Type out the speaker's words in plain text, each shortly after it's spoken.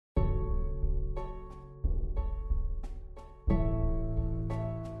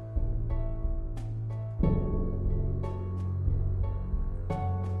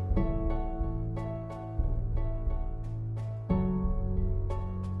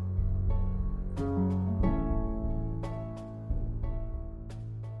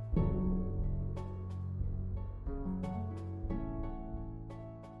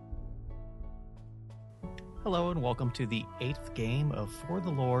Hello and welcome to the 8th game of For the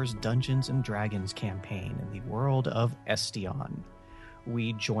Lore's Dungeons & Dragons campaign in the world of Estion.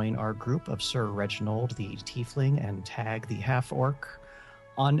 We join our group of Sir Reginald the Tiefling and Tag the Half-Orc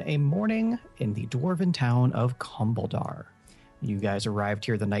on a morning in the dwarven town of Kumbledar. You guys arrived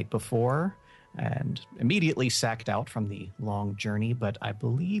here the night before and immediately sacked out from the long journey, but I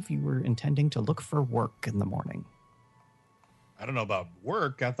believe you were intending to look for work in the morning. I don't know about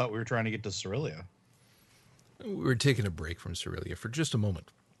work. I thought we were trying to get to Cerelia. We were taking a break from Cerelia for just a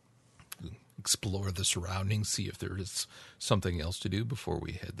moment. Explore the surroundings, see if there is something else to do before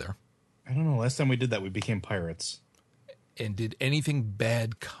we head there. I don't know. Last time we did that, we became pirates. And did anything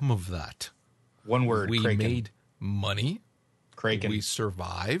bad come of that? One word, We Kraken. made money. Kraken. We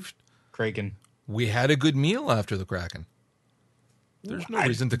survived. Kraken. We had a good meal after the Kraken. There's no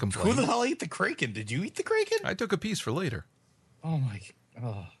reason to complain. Who the hell ate the Kraken? Did you eat the Kraken? I took a piece for later. Oh, my...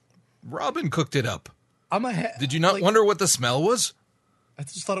 Oh. Robin cooked it up. Did Did you not wonder what the smell was? I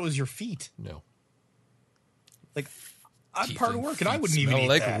just thought it was your feet. No. Like, I'm Teeth part of work, and I wouldn't even smell eat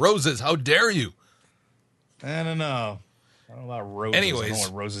like that. roses. How dare you? I don't know. I don't know about roses. Anyways. I don't know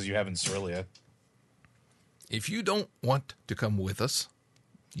what roses you have in Cerelia. If you don't want to come with us,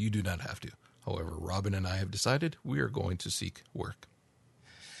 you do not have to. However, Robin and I have decided we are going to seek work.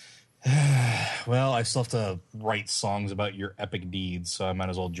 Well, I still have to write songs about your epic deeds, so I might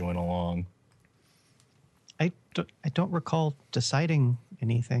as well join along. I don't recall deciding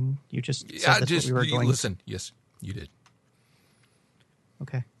anything. You just said that's what we were going. Listen. Yes, you did.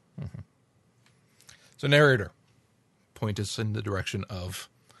 Okay. So, narrator, point us in the direction of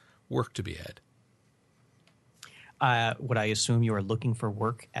work to be had. Would I assume you are looking for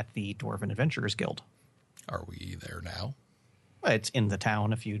work at the Dwarven Adventurers Guild? Are we there now? Well, it's in the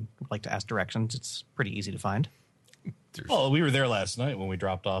town. If you'd like to ask directions, it's pretty easy to find. Well, we were there last night when we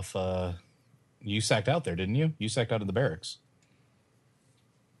dropped off. You sacked out there, didn't you? You sacked out of the barracks.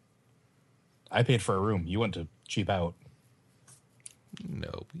 I paid for a room. You went to cheap out.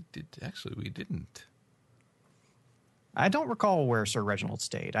 No, we did. Actually, we didn't. I don't recall where Sir Reginald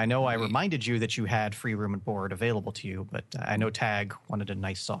stayed. I know I reminded you that you had free room and board available to you, but I know Tag wanted a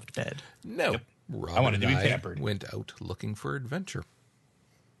nice soft bed. No. Yep. Robin I wanted to be and pampered. Went out looking for adventure.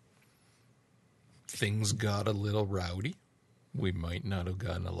 Things got a little rowdy. We might not have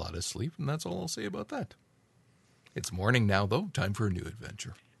gotten a lot of sleep, and that's all I'll say about that. It's morning now, though. Time for a new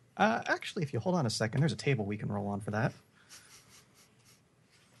adventure. Actually, if you hold on a second, there's a table we can roll on for that.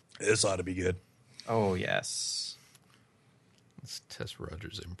 This ought to be good. Oh, yes. Let's test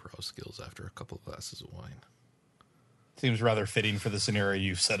Roger's improv skills after a couple of glasses of wine. Seems rather fitting for the scenario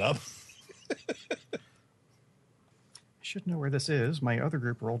you've set up. I should know where this is. My other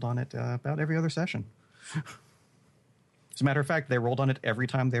group rolled on it about every other session. As a matter of fact, they rolled on it every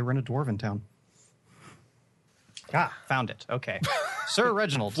time they were in a dwarven town. Ah, found it. Okay. Sir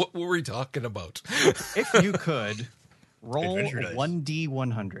Reginald, What were we talking about? if you could, roll Adventure dice.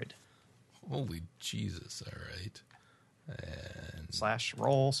 1d100. Holy Jesus, all right. And /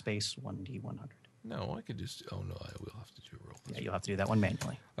 roll space 1d100. no, I could just... Oh, no, I will have to do a roll. Yeah, you'll have to do that one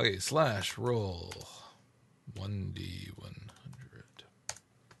manually. Okay, / roll 1d100.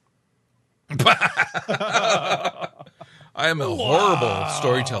 I am a horrible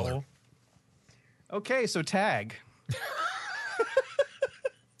storyteller. Okay, so Tag.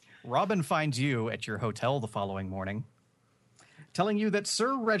 Robin finds you at your hotel the following morning, telling you that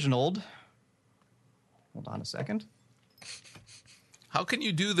Sir Reginald... Hold on a second. How can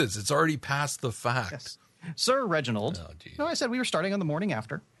you do this? It's already past the fact. Yes. Sir Reginald, Oh, geez. no, I said we were starting on the morning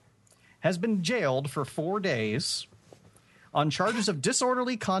after, has been jailed for 4 days on charges of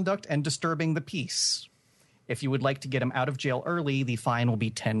disorderly conduct and disturbing the peace. If you would like to get him out of jail early, the fine will be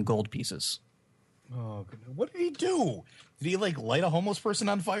 10 gold pieces. Oh, goodness. What did he do? Did he, light a homeless person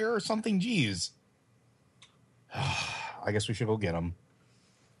on fire or something? Jeez. I guess we should go get him.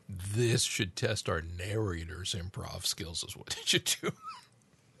 This should test our narrator's improv skills is what it should do.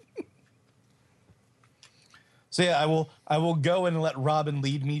 So, yeah, I will go and let Robin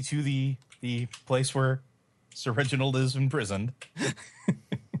lead me to the place where Sir Reginald is imprisoned.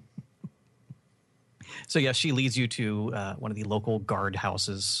 So, yes, she leads you to one of the local guard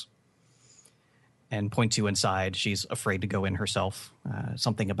houses and points you inside. She's afraid to go in herself.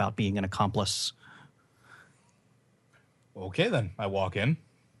 Something about being an accomplice. Okay, then. I walk in.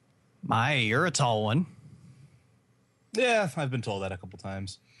 My, you're a tall one. Yeah, I've been told that a couple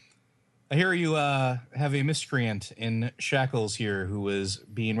times. I hear you have a miscreant in shackles here who is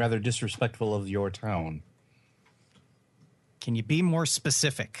being rather disrespectful of your town. Can you be more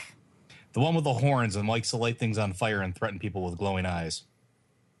specific? The one with the horns and likes to light things on fire and threaten people with glowing eyes.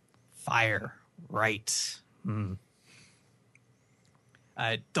 Fire. Right. Don't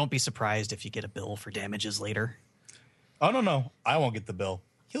be surprised if you get a bill for damages later. Oh, no. I won't get the bill.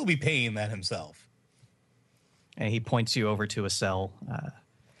 He'll be paying that himself. And he points you over to a cell.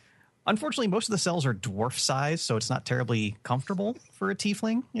 Unfortunately, most of the cells are dwarf size, so it's not terribly comfortable for a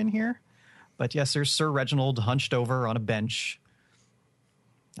tiefling in here. But yes, there's Sir Reginald hunched over on a bench.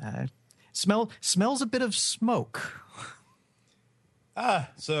 Smells a bit of smoke.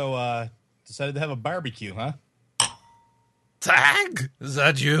 So decided to have a barbecue, huh? Tag? Is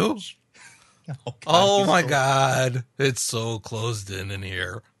that you? Oh my God. It's so closed in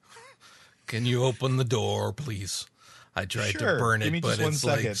here. Can you open the door, please? I tried to burn it, but it's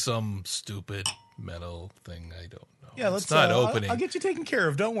like some stupid metal thing. I don't know. Yeah, it's not opening. I'll get you taken care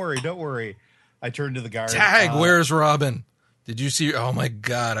of. Don't worry. I turned to the guard. Tag, where's Robin? Did you see? Oh my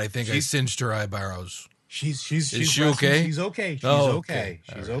God, I think I singed her eyebrows. Is she okay? She's okay. She's okay.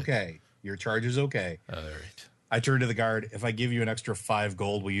 She's okay. Your charge is okay. All right. I turned to the guard. If I give you an extra 5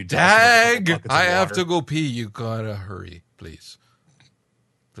 gold, will you Tag? I have to go pee. You gotta hurry, please.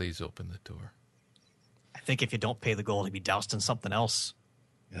 Please open the door. I think if you don't pay the gold, he'd be doused in something else.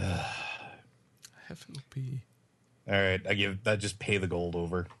 I have to go pee. All right, I just pay the gold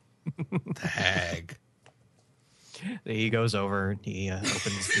over. Tag. He goes over. He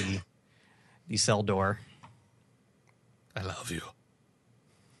opens the cell door. I love you.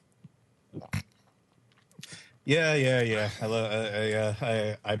 Yeah.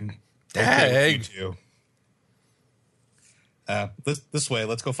 I'm Tag. okay with you too. This way.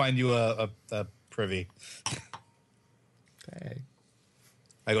 Let's go find you a privy. Tag.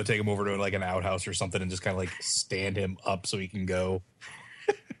 I go take him over to like an outhouse or something and just kind of like stand him up so he can go.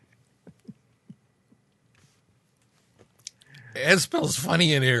 It smells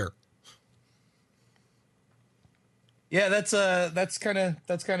funny in here. Yeah, that's kind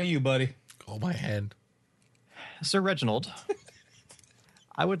of you, buddy. Oh, my hand. Sir Reginald,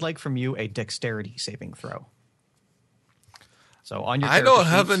 I would like from you a dexterity saving throw. So on your I don't character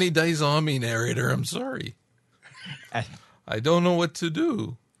have sheets- any dice on me, narrator. I'm sorry. At I don't know what to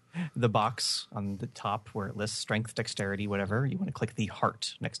do. the box on the top where it lists strength, dexterity, whatever, you want to click the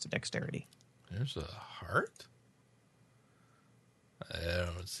heart next to dexterity. There's a heart? I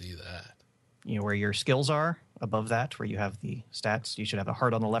don't see that. You know where your skills are? Above that, where you have the stats, you should have a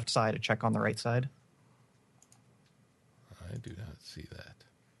heart on the left side, a check on the right side. I do not see that.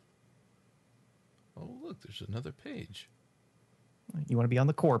 Oh, look, there's another page. You want to be on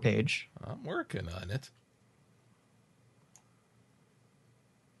the core page. I'm working on it.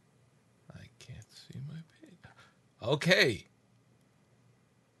 I can't see my page. Okay.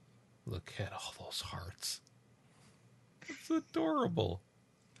 Look at all those hearts. It's adorable.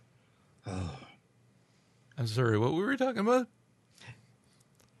 I'm sorry, what were we talking about?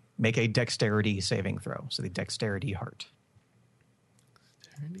 Make a dexterity saving throw. So the dexterity heart.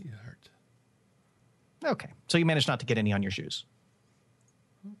 Dexterity heart. Okay. So you managed not to get any on your shoes.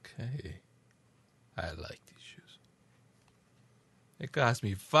 Okay. I like these shoes. It cost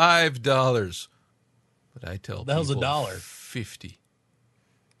me $5. But I tell The hell's people $1? $50.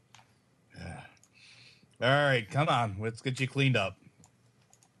 All right, come on. Let's get you cleaned up.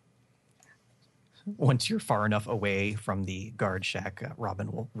 Once you're far enough away from the guard shack,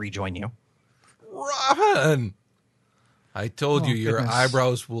 Robin will rejoin you. Robin! I told you your goodness.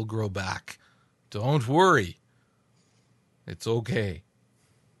 eyebrows will grow back. Don't worry. It's okay.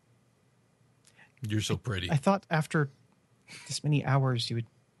 You're so pretty. I thought after this many hours you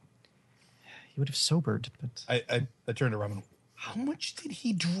would have sobered, but I turned to Robin. How much did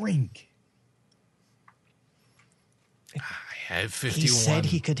he drink? I had 51. he said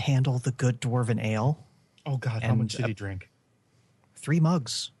he could handle the good dwarven ale. Oh, God, how And, much did he drink? 3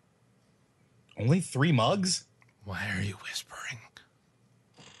 mugs. Only 3 mugs? Why are you whispering?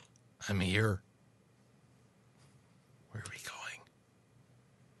 I'm here. Where are we going?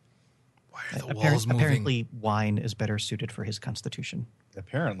 Why are the walls moving? Apparently, wine is better suited for his constitution.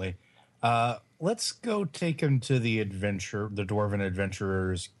 Apparently. Let's go take him to the Dwarven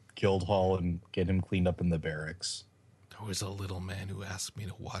Adventurers Guild Hall and get him cleaned up in the barracks. There was a little man who asked me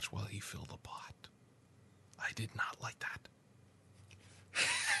to watch while he filled a pot. I did not like that.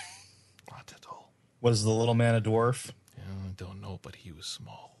 Not at all. Was the little man a dwarf? Yeah, I don't know, but he was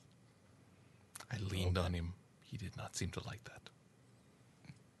small. I leaned on him. He did not seem to like that.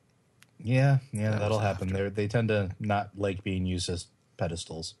 Yeah, That that'll was happen. after. They tend to not like being used as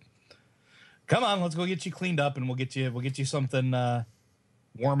pedestals. Come on, let's go get you cleaned up, and we'll get you something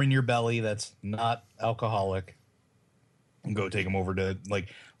warm in your belly that's not alcoholic. And go take him over to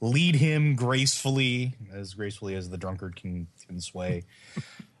lead him gracefully as the drunkard can sway,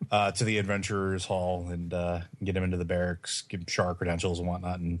 to the Adventurers Hall and get him into the barracks, give him shower credentials and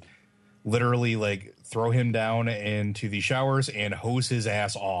whatnot, and literally like throw him down into the showers and hose his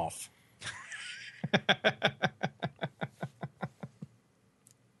ass off.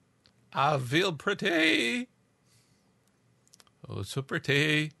 I feel pretty. Oh, so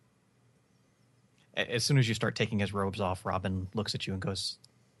pretty. As soon as you start taking his robes off, Robin looks at you and goes,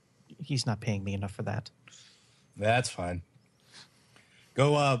 "He's not paying me enough for that." That's fine.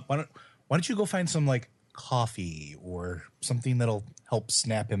 Go. Why don't you go find some like coffee or something that'll help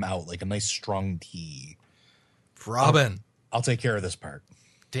snap him out, like a nice strong tea. Robin, I'll take care of this part.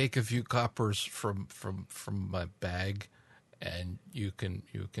 Take a few coppers from my bag, and you can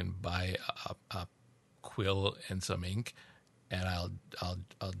buy a quill and some ink, and I'll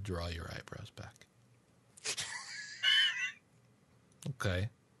draw your eyebrows back. Okay.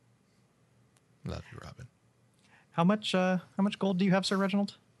 Love you, Robin. How much gold do you have, Sir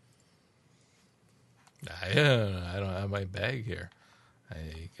Reginald? I don't have my bag here.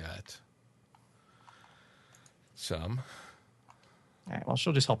 I got some. All right, well,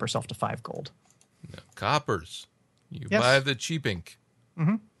 she'll just help herself to 5 gold. No, coppers. You buy the cheap ink.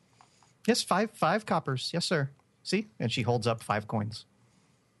 Mm-hmm. Yes, five coppers. Yes, sir. See? And she holds up 5 coins.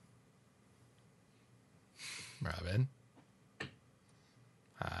 Robin,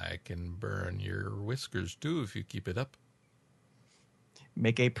 I can burn your whiskers, too, if you keep it up.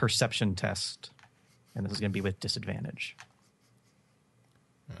 Make a perception test. And this is going to be with disadvantage.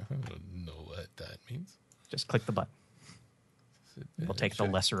 I don't know what that means. Just click the button. We'll take the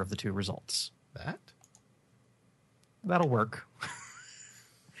lesser of the 2 results. That? That'll work.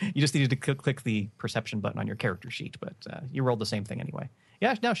 You just needed to click the perception button on your character sheet, but you rolled the same thing anyway.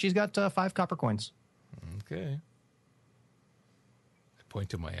 Yeah, no, she's got 5 copper coins. Okay. I point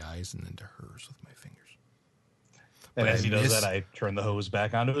to my eyes and then to hers with my fingers. And as he does that, I turn the hose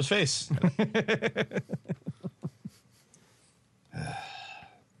back onto his face.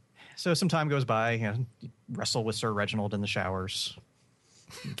 So some time goes by. You wrestle with Sir Reginald in the showers.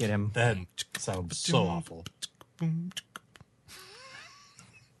 Get him. That sounds so awful.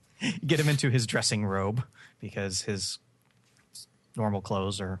 Get him into his dressing robe because his normal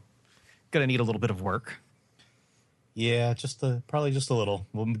clothes are going to need a little bit of work. Yeah, probably just a little.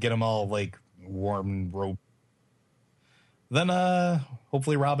 We'll get him all like warm robe. Then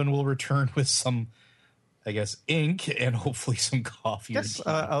hopefully Robin will return with some, I guess, ink and hopefully some coffee. Yes,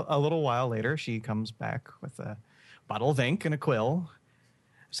 a little while later, she comes back with a bottle of ink and a quill,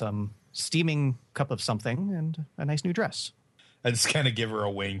 some steaming cup of something, and a nice new dress. I just kind of give her a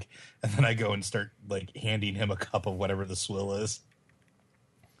wink, and then I go and start like handing him a cup of whatever the swill is.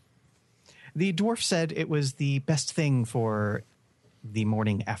 The dwarf said it was the best thing for the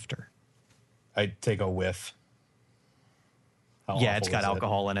morning after. I take a whiff. Yeah, it's got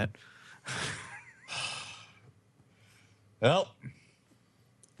alcohol in it. Well,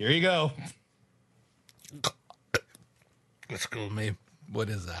 here you go. Let's go, me. What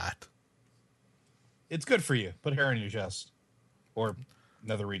is that? It's good for you. Put hair on your chest. Or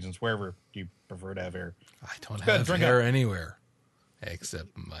in other regions, wherever you prefer to have hair. I don't have hair anywhere. Except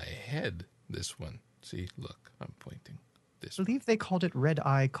my head. This one. See, look, I'm pointing. This I believe they called it red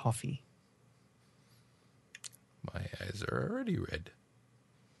eye coffee. My eyes are already red.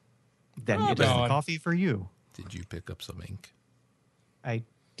 Then it is the coffee for you. Did you pick up some ink? I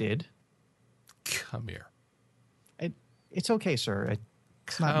did. Come here. It's okay, sir.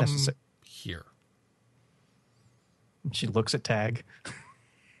 It's not necessary. Here. She looks at Tag.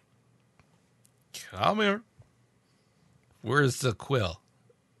 Come here. Where's the quill?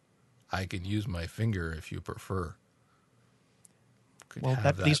 I can use my finger if you prefer. Well,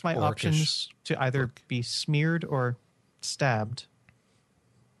 that leaves my options to either be smeared or stabbed.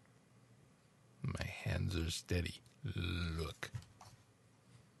 My hands are steady. Look.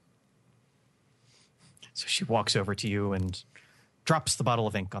 So she walks over to you and drops the bottle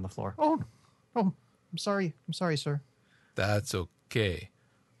of ink on the floor. Oh, I'm sorry. I'm sorry, sir. That's okay.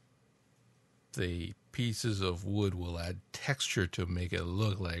 The pieces of wood will add texture to make it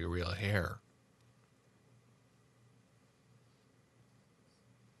look like real hair.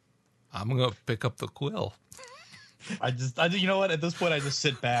 I'm going to pick up the quill. I you know what? At this point, I just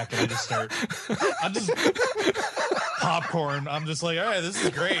sit back and I just start. I'm just popcorn. I'm just like, all right, this is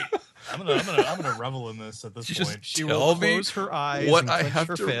great. I'm gonna revel in this at this point. She will close her eyes what and I have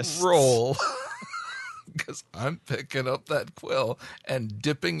her to fists. roll because I'm picking up that quill and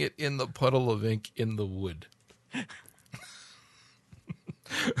dipping it in the puddle of ink in the wood.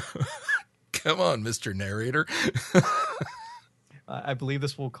 Come on, Mr. Narrator. I believe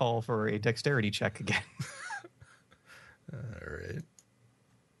this will call for a dexterity check again. All right.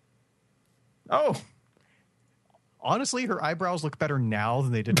 Oh. Honestly, her eyebrows look better now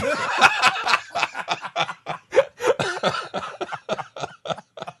than they did before.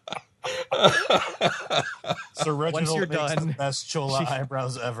 So Reginald Once you're makes done, the best Chola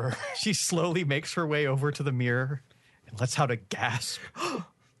eyebrows ever. She slowly makes her way over to the mirror and lets out a gasp.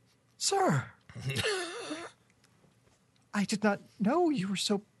 Sir, I did not know you were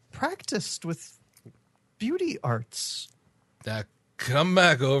so practiced with beauty arts. Now come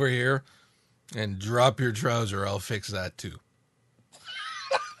back over here and drop your trouser. I'll fix that too.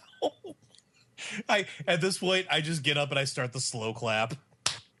 At this point, I just get up and I start the slow clap.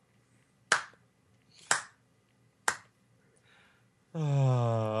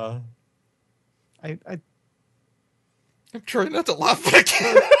 I'm trying not to laugh, but I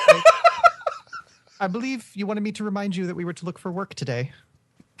can't. I believe you wanted me to remind you that we were to look for work today.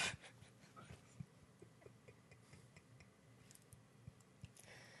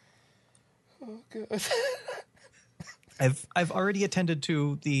 Oh, God. I've already attended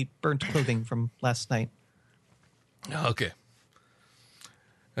to the burnt clothing from last night. Okay.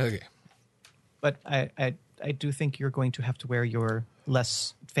 But I do think you're going to have to wear your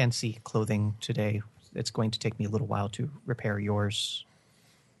less fancy clothing today. It's going to take me a little while to repair yours.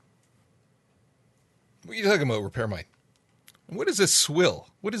 What are you talking about, repair mine? What is this swill?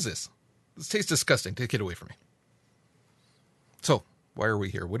 What is this? This tastes disgusting. Take it away from me. So, why are we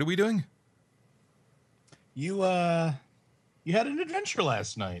here? What are we doing? You had an adventure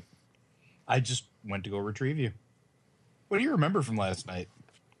last night. I just went to go retrieve you. What do you remember from last night?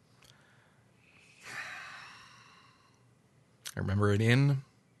 I remember an inn.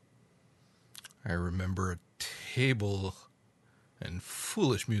 I remember a table and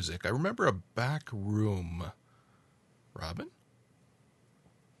foolish music. I remember a back room. Robin?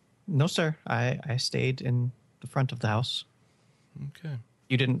 No, sir. I stayed in the front of the house. Okay.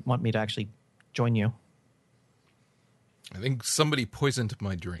 You didn't want me to actually join you. I think somebody poisoned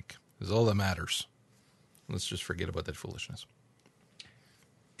my drink is all that matters. Let's just forget about that foolishness.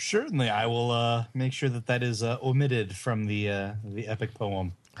 Certainly, I will make sure that is omitted from the epic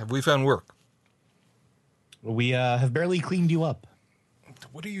poem. Have we found work? We have barely cleaned you up.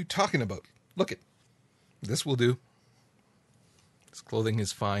 What are you talking about? Look it. This will do. This clothing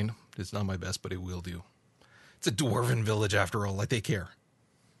is fine. It's not my best, but it will do. It's a dwarven village after all. Like they care.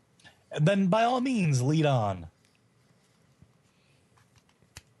 And then by all means, lead on.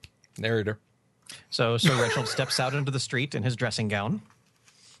 Narrator. So Sir Reginald steps out into the street in his dressing gown.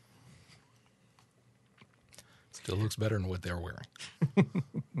 Still looks better than what they're wearing.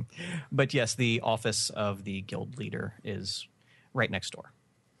 But yes, the office of the guild leader is right next door.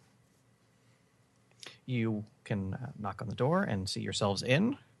 You can knock on the door and see yourselves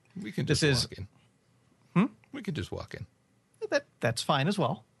in. We can just walk in. We can just walk in. That's fine as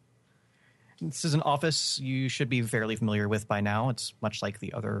well. This is an office you should be fairly familiar with by now. It's much like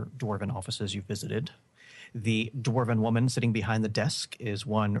the other dwarven offices you've visited. The dwarven woman sitting behind the desk is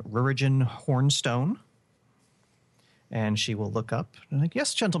one Rurigen Hornstone. And she will look up and like,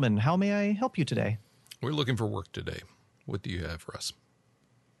 yes, gentlemen, how may I help you today? We're looking for work today. What do you have for us?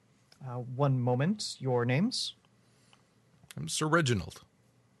 One moment. Your names? I'm Sir Reginald.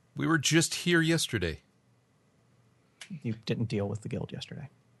 We were just here yesterday. You didn't deal with the guild yesterday.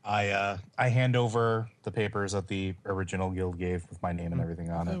 I hand over the papers that the original guild gave with my name and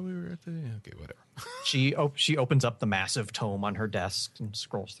everything on it. We were at the okay, whatever. She opens up the massive tome on her desk and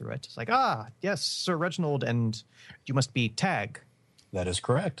scrolls through it. It's like, yes, Sir Reginald, and you must be Tag. That is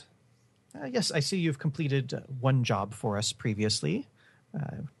correct. Yes, I see you've completed one job for us previously.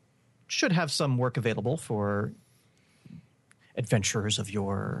 Should have some work available for adventurers of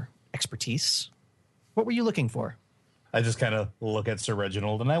your expertise. What were you looking for? I just kind of look at Sir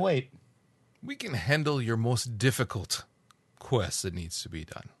Reginald and I wait. We can handle your most difficult quest that needs to be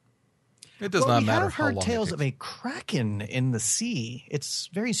done. It does not matter how long it takes. We have heard tales of a kraken in the sea. It's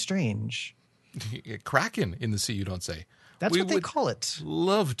very strange. A kraken in the sea, you don't say. That's what they call it.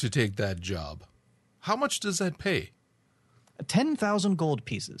 Love to take that job. How much does that pay? 10,000 gold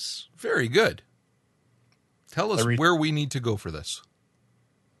pieces. Very good. Tell us where we need to go for this.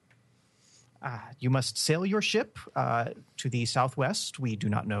 You must sail your ship to the southwest. We do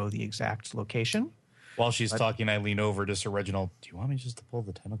not know the exact location. While she's talking, I lean over to Sir Reginald. Do you want me just to pull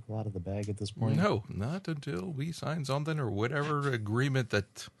the tentacle out of the bag at this point? No, not until we sign something or whatever agreement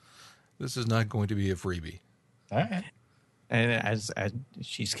that this is not going to be a freebie. All right. And as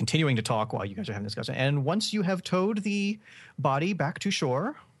she's continuing to talk while you guys are having this discussion, and once you have towed the body back to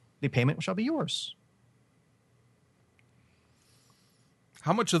shore, the payment shall be yours.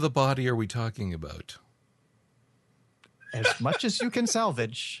 How much of the body are we talking about? As much as you can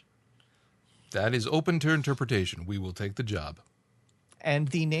salvage. That is open to interpretation. We will take the job. And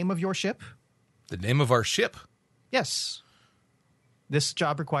the name of your ship? The name of our ship? Yes. This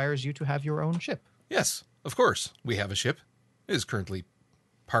job requires you to have your own ship. Yes, of course. We have a ship. It is currently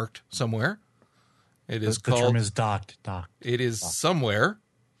parked somewhere. It is called... The term is docked. It is somewhere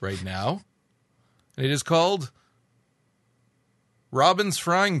right now. It is called Robin's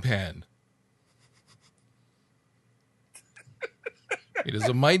Frying Pan. It is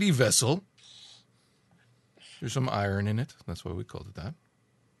a mighty vessel. There's some iron in it. That's why we called it that.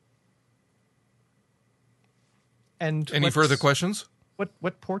 And any further questions?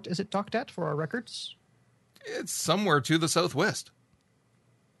 What port is it docked at for our records? It's somewhere to the southwest.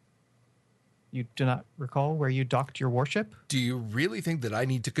 You do not recall where you docked your warship? Do you really think that I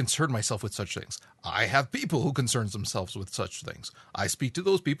need to concern myself with such things? I have people who concern themselves with such things. I speak to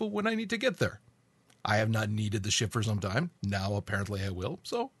those people when I need to get there. I have not needed the ship for some time. Now, apparently, I will,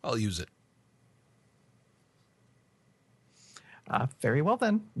 so I'll use it. Very well,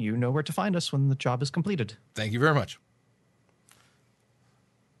 then. You know where to find us when the job is completed. Thank you very much.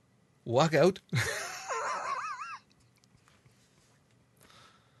 Walk out.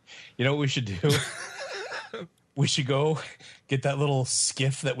 You know what we should do? We should go get that little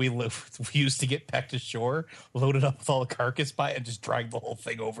skiff that we used to get back to shore, load it up with all the carcass by it, and just drag the whole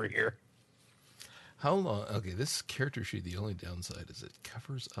thing over here. How long? Okay, this character sheet, the only downside is it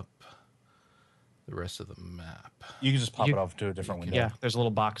covers up the rest of the map. You can just pop it off to a different window. Yeah, there's a little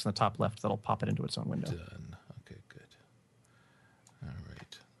box in the top left that'll pop it into its own window. Done. Okay, good. All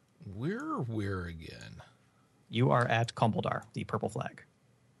right. Where again? You are at Kumbledar, the purple flag.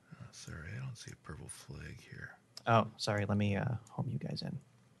 Oh, sorry, I don't see a purple flag here. Oh, sorry. Let me home you guys in.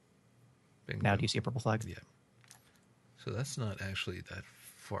 Bingo. Now do you see a purple flag? Yeah. So that's not actually that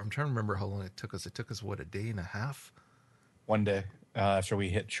far. I'm trying to remember how long it took us. It took us, what, a day and a half? One day after we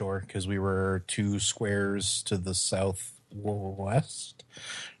hit shore, because we were 2 squares to the southwest,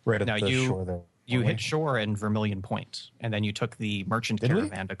 right at the shore there. You hit shore in Vermilion Point, and then you took the merchant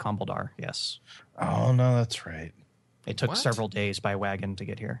caravan to Kumbledar. Yes. Oh, no, that's right. It took several days by wagon to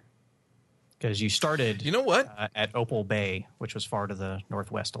get here. Because you started, you know what, at Opal Bay, which was far to the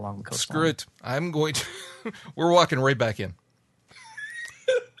northwest along the coastline. Screw it. I'm going to... We're walking right back in.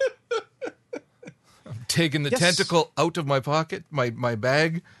 I'm taking the tentacle out of my pocket, my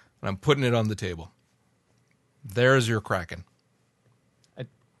bag, and I'm putting it on the table. There's your Kraken.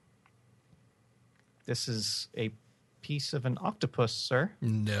 This is a piece of an octopus, sir.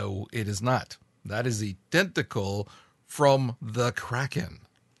 No, it is not. That is the tentacle from the Kraken.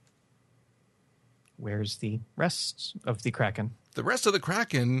 Where's the rest of the Kraken? The rest of the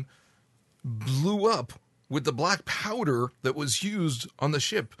Kraken blew up with the black powder that was used on the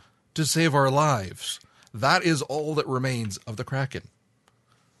ship to save our lives. That is all that remains of the Kraken.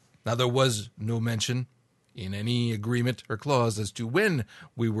 Now, there was no mention in any agreement or clause as to when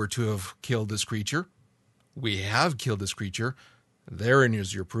we were to have killed this creature. We have killed this creature. Therein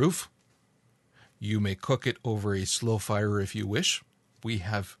is your proof. You may cook it over a slow fire if you wish. We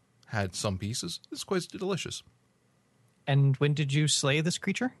have had some pieces. It's quite delicious. And when did you slay this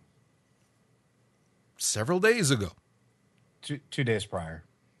creature? Several days ago. 2 days prior.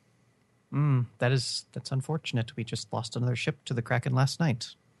 That's unfortunate. We just lost another ship to the Kraken last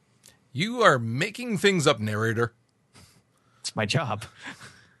night. You are making things up, narrator. It's my job.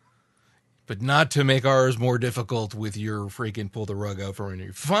 But not to make ours more difficult with your freaking pull the rug out from under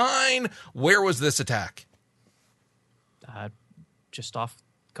you. Fine. Where was this attack? Just off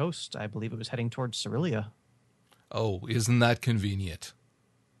the coast. I believe it was heading towards Cerelia. Oh, isn't that convenient?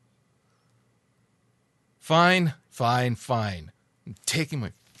 Fine. I'm taking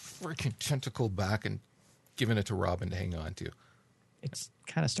my freaking tentacle back and giving it to Robin to hang on to. It's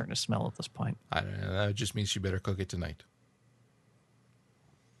kind of starting to smell at this point. I don't know. That just means she better cook it tonight.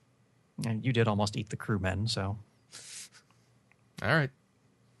 And you did almost eat the crewmen, so. All right.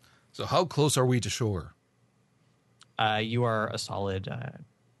 So how close are we to shore? You are a solid, a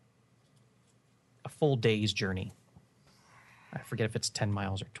full day's journey. I forget if it's 10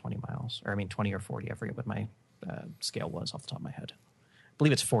 miles or 20 miles. Or, 20 or 40. I forget what my scale was off the top of my head. I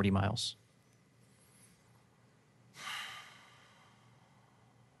believe it's 40 miles.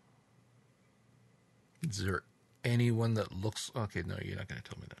 Is there anyone that looks... Okay, no, you're not going to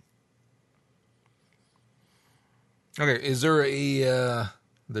tell me that. Okay, is there a...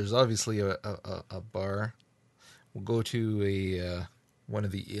 there's obviously a bar. We'll go to a one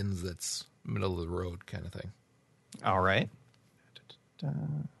of the inns that's middle of the road kind of thing. All right.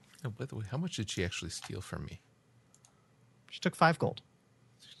 Oh, by the way, how much did she actually steal from me? She took 5 gold.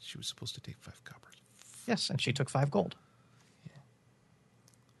 She was supposed to take 5 coppers. Yes, and she took 5 gold.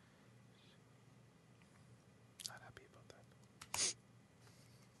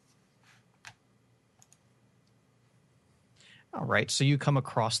 All right, so you come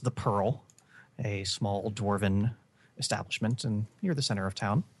across the Pearl, a small dwarven establishment, and near the center of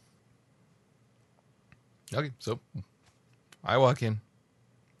town. Okay, so I walk in.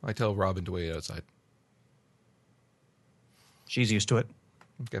 I tell Robin to wait outside. She's used to it.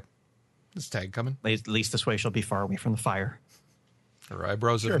 Okay. Is Tag coming? At least this way she'll be far away from the fire. Her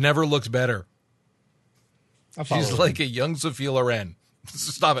eyebrows have never looked better. She's like a young Sophia Loren.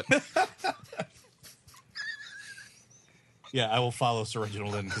 Stop it. Yeah, I will follow Sir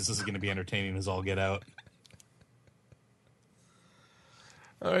Reginald in because this is going to be entertaining as all get out.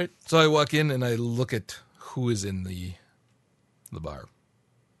 All right. So I walk in and I look at who is in the bar.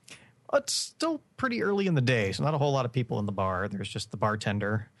 It's still pretty early in the day, so not a whole lot of people in the bar. There's just the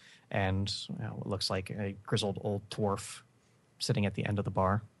bartender and what looks like a grizzled old dwarf sitting at the end of the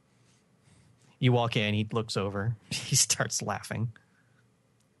bar. You walk in, he looks over, he starts laughing.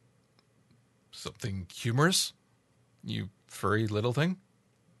 Something humorous? You furry little thing?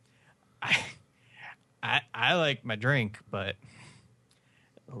 I like my drink, but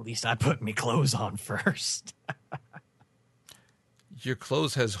at least I put me clothes on first. Your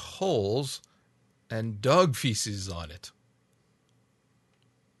clothes has holes and dog feces on it.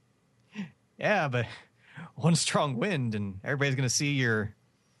 Yeah, but one strong wind and everybody's going to see your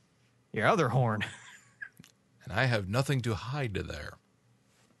other horn. And I have nothing to hide there.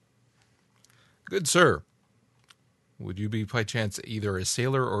 Good sir, would you be by chance either a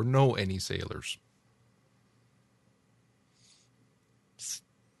sailor or know any sailors?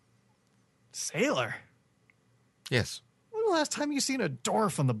 Sailor? Yes. When was the last time you seen a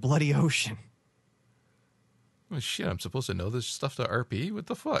dwarf on the bloody ocean? Well, shit, I'm supposed to know this stuff to RP? What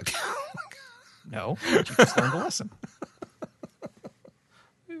the fuck? No, but you just learned a lesson.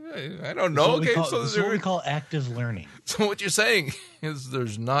 I don't know. This is what we call active learning. So what you're saying is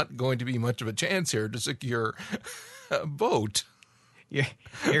there's not going to be much of a chance here to secure a boat. You're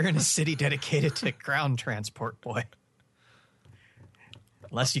in a city dedicated to ground transport, boy.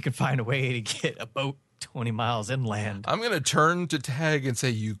 Unless you can find a way to get a boat 20 miles inland. I'm going to turn to Tag and say,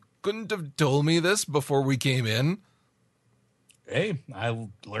 you couldn't have told me this before we came in? Hey, I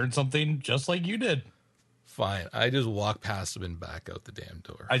learned something just like you did. Fine. I just walk past him and back out the damn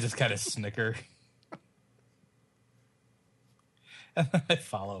door. I just kind of snicker. And then I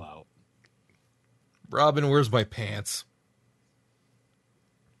follow out. Robin, where's my pants?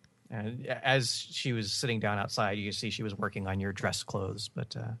 And as she was sitting down outside, you see she was working on your dress clothes,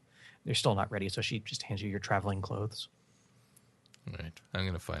 but they're still not ready, so she just hands you your traveling clothes. All right. I'm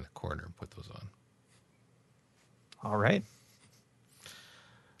going to find a corner and put those on. All right.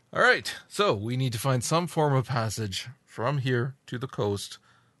 All right. So we need to find some form of passage from here to the coast.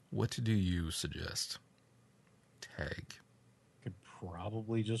 What do you suggest? Tag. Could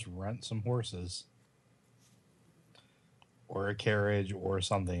probably just rent some horses. Or a carriage or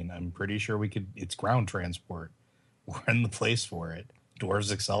something. I'm pretty sure we could. It's ground transport. We're in the place for it.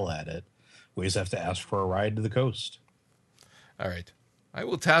 Dwarves excel at it. We just have to ask for a ride to the coast. All right. I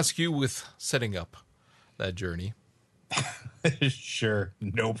will task you with setting up that journey. Sure.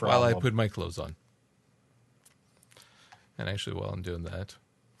 No problem. While I put my clothes on. And actually, while I'm doing that,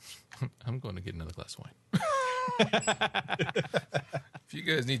 I'm going to get another glass of wine. If you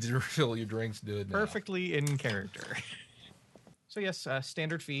guys need to refill your drinks, do it now. Perfectly in character. So yes,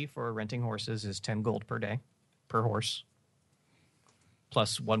 standard fee for renting horses is 10 gold per day, per horse.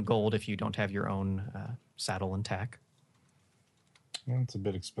 Plus 1 gold if you don't have your own saddle and tack. That's a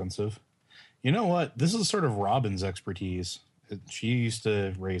bit expensive. You know what? This is sort of Robin's expertise. She used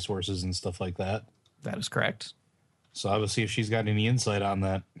to race horses and stuff like that. That is correct. So I will see if she's got any insight on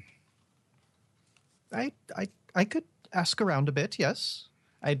that. I could ask around a bit, yes.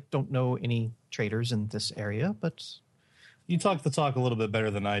 I don't know any traders in this area, but... You talk the talk a little bit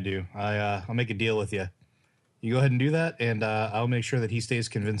better than I do. I'll make a deal with you. You go ahead and do that, and I'll make sure that he stays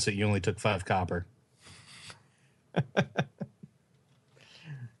convinced that you only took 5 copper.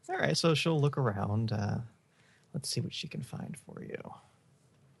 All right, so she'll look around. Let's see what she can find for you.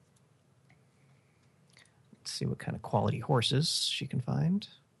 Let's see what kind of quality horses she can find.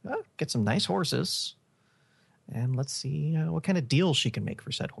 Get some nice horses. And let's see what kind of deals she can make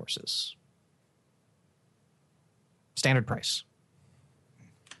for said horses. Standard price.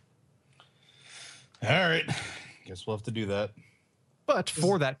 All right. Guess we'll have to do that. But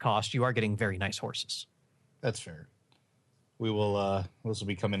for that cost, you are getting very nice horses. That's fair. We will, this will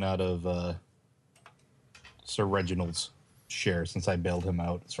be coming out of Sir Reginald's share since I bailed him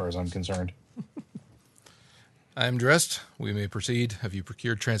out, as far as I'm concerned. I am dressed. We may proceed. Have you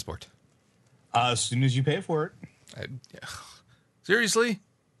procured transport? As soon as you pay for it. Seriously?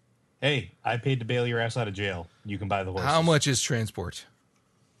 Hey, I paid to bail your ass out of jail. You can buy the horses. How much is transport?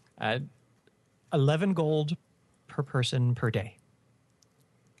 11 gold per person per day.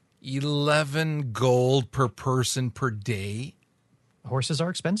 11 gold per person per day? Horses are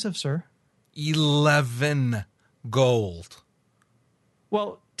expensive, sir. 11 gold.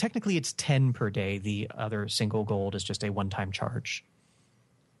 Well, technically it's 10 per day. The other single gold is just a one-time charge.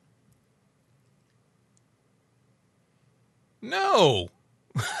 No.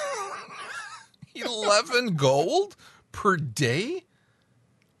 11 gold per day?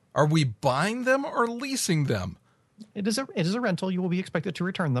 Are we buying them or leasing them? It is a rental. You will be expected to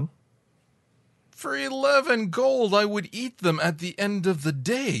return them. For 11 gold, I would eat them at the end of the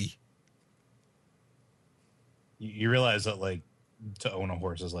day. You realize that, like, to own a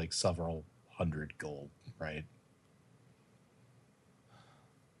horse is like several hundred gold, right?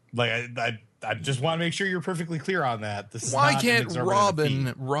 Like, I just want to make sure you're perfectly clear on that. This is Why can't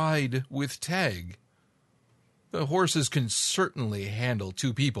Robin ride with Tag? The horses can certainly handle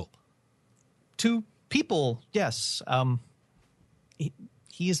 2 people. 2 people, yes.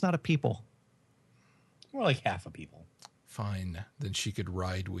 He is not a people. More like half a people. Fine, then she could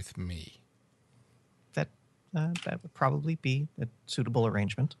ride with me. That would probably be a suitable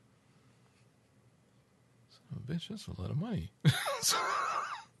arrangement. So, bitch, that's a lot of money.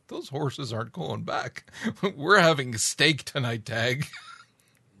 Those horses aren't going back. We're having steak tonight, Tag.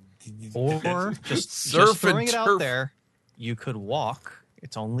 Or just throwing it out there, you could walk.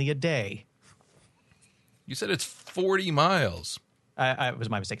 It's only a day. You said it's 40 miles. It was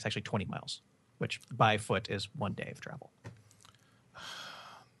my mistake. It's actually 20 miles, which by foot is 1 day of travel.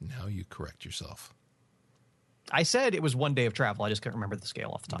 Now you correct yourself. I said it was 1 day of travel. I just couldn't remember the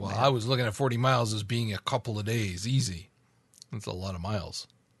scale off the top of my head. Well, I was looking at 40 miles as being a couple of days. Easy. That's a lot of miles.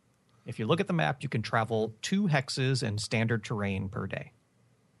 If you look at the map, you can travel 2 hexes in standard terrain per day.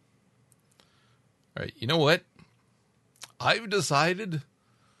 All right. You know what? I've decided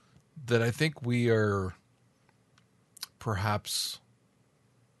that I think we are perhaps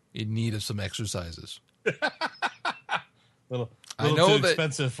in need of some exercises. little I know too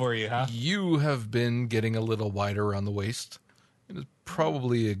expensive for you, huh? You have been getting a little wider around the waist. It is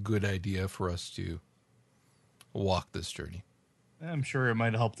probably a good idea for us to walk this journey. I'm sure it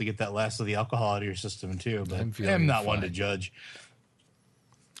might help to get that last of the alcohol out of your system, too, but I'm not one to judge.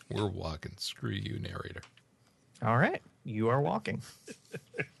 We're walking. Screw you, narrator. All right. You are walking.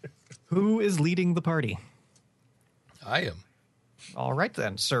 Who is leading the party? I am. All right,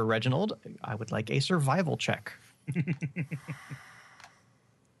 then. Sir Reginald, I would like a survival check.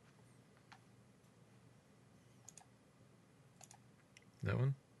 That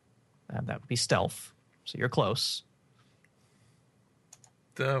one? That would be stealth. So you're close.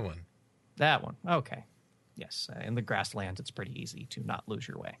 That one. That one. Okay. Yes. In the grasslands, it's pretty easy to not lose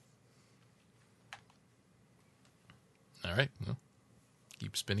your way. All right. Well,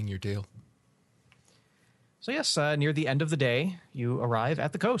 keep spinning your tail. So yes, near the end of the day, you arrive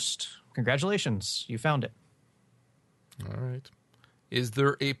at the coast. Congratulations. You found it. All right. Is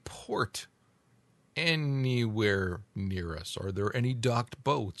there a port anywhere near us? Are there any docked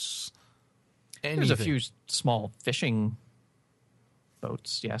boats? Anything? There's a few small fishing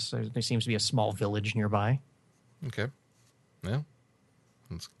boats, yes. There seems to be a small village nearby. Okay. Well,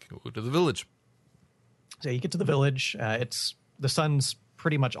 let's go to the village. So you get to the village. The sun's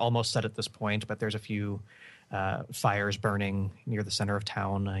pretty much almost set at this point, but there's a few fires burning near the center of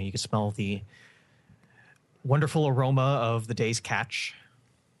town. You can smell the wonderful aroma of the day's catch.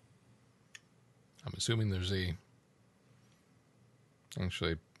 I'm assuming there's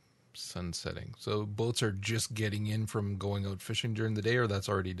actually sun setting. So boats are just getting in from going out fishing during the day, or that's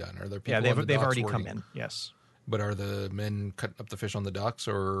already done? Are there people? Yeah, they've already come in. Yes. But are the men cutting up the fish on the docks,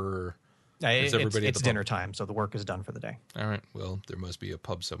 or is everybody? It's dinner time, so the work is done for the day. All right. Well, there must be a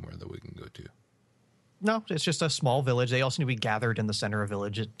pub somewhere that we can go to. No, it's just a small village. They all seem to be gathered in the center of the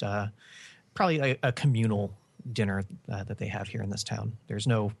village. Probably a communal dinner that they have here in this town.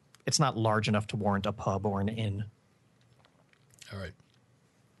 It's not large enough to warrant a pub or an inn. All right.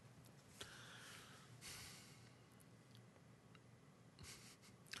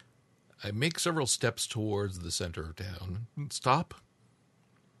 I make several steps towards the center of town. Stop.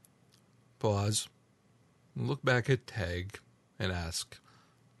 Pause. Look back at Tag and ask,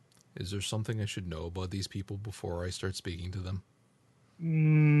 is there something I should know about these people before I start speaking to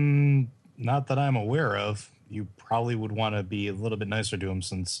them? Not that I'm aware of. You probably would want to be a little bit nicer to them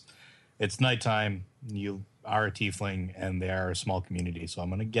since it's nighttime. You are a tiefling and they are a small community. So I'm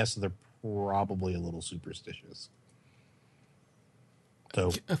going to guess they're probably a little superstitious.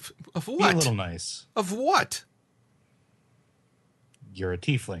 So of what? Be a little nice. Of what? you're a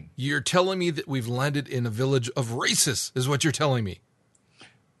tiefling. You're telling me that we've landed in a village of racists, is what you're telling me.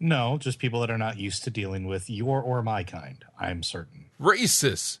 No, just people that are not used to dealing with your or my kind, I'm certain.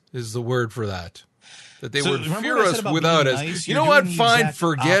 Racist is the word for that. That they would fear us without us. Nice? You know what? Fine,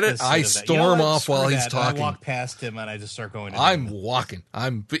 forget it. I storm off while he's talking. I walk past him and I just start going. I'm walking.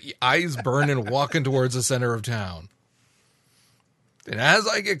 I'm eyes burning, walking towards the center of town. And as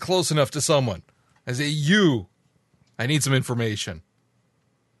I get close enough to someone, I say, "You, I need some information."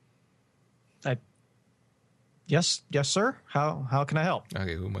 Yes, sir. How can I help?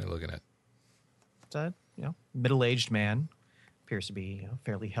 Okay, who am I looking at? It's a middle-aged man, appears to be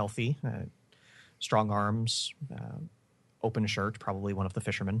fairly healthy, strong arms, open shirt, probably one of the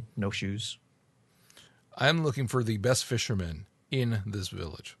fishermen, no shoes. I'm looking for the best fisherman in this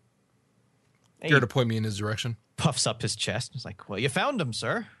village. Care to point me in his direction? Puffs up his chest. He's like, "Well, you found him,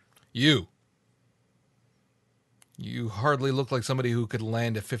 sir." You hardly look like somebody who could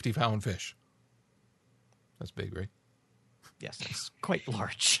land a 50-pound fish. That's big, right? Yes, it's quite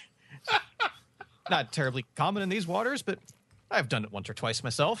large. Not terribly common in these waters, but I've done it once or twice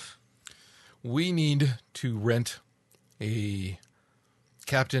myself. We need to rent a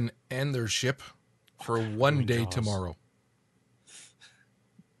captain and their ship for one day tomorrow.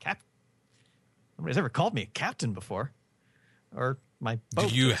 Nobody's ever called me a captain before. Or my boat.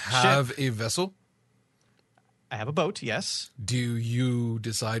 Do you have a vessel? I have a boat, yes. Do you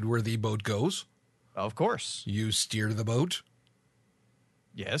decide where the boat goes? Of course. You steer the boat?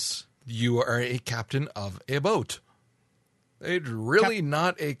 Yes. You are a captain of a boat. It's really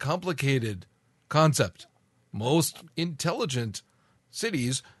not a complicated concept. Most intelligent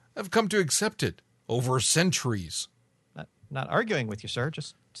cities have come to accept it over centuries. Not arguing with you, sir.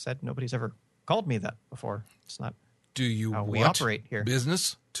 Just said nobody's ever called me that before. It's not. Do you how want we operate here.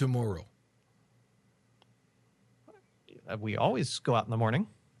 Business tomorrow? We always go out in the morning.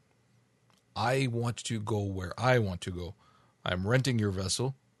 I want to go where I want to go. I'm renting your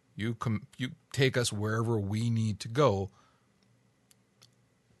vessel. You take us wherever we need to go,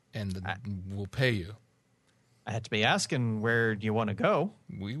 and we'll pay you. I had to be asking, where do you want to go?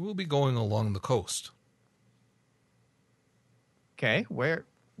 We will be going along the coast. Okay, where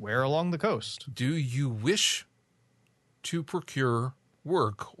along the coast? Do you wish to procure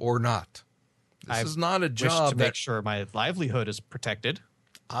work or not? This is not a job to make sure my livelihood is protected.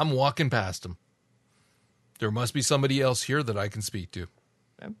 I'm walking past him. There must be somebody else here that I can speak to.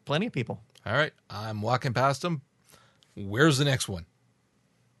 Plenty of people. All right, I'm walking past him. Where's the next one?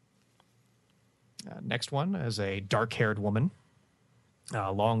 Next one is a dark-haired woman.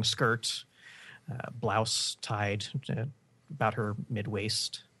 Long skirt, blouse tied about her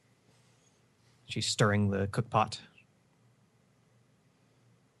mid-waist. She's stirring the cook pot.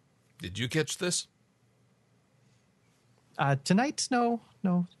 Did you catch this? Tonight, no.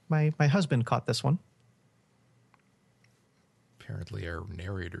 My husband caught this one. Apparently, our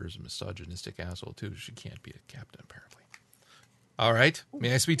narrator is a misogynistic asshole, too. She can't be a captain, apparently. All right.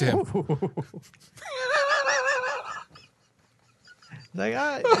 May I speak to him? Like,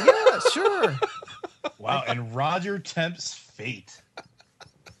 yeah, sure. Wow, and Roger tempts fate.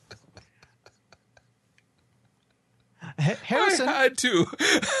 Harrison, I had to.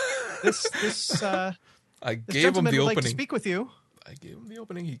 This I gave him the opening. Would like to speak with you. I gave him the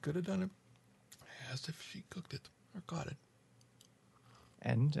opening. He could have done it. I asked if she cooked it or got it.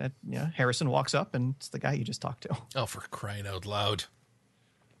 And Harrison walks up, and it's the guy you just talked to. Oh, for crying out loud!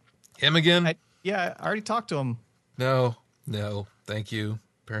 Him again? I already talked to him. No, thank you.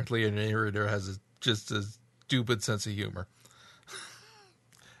 Apparently, a narrator has just a stupid sense of humor.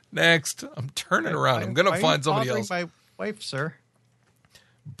 Next, I'm turning around. I'm going to find somebody else. My wife, sir.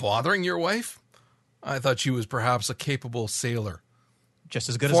 Bothering your wife? I thought she was perhaps a capable sailor. Just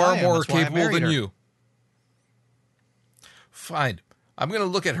as good as I am. Far more capable than you. Fine. I'm going to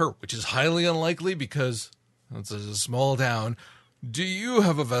look at her, which is highly unlikely because it's a small town. Do you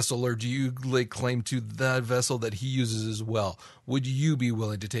have a vessel, or do you lay claim to that vessel that he uses as well? Would you be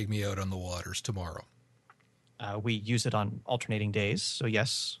willing to take me out on the waters tomorrow? We use it on alternating days, so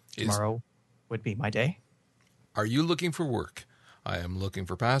yes, tomorrow would be my day. Are you looking for work? I am looking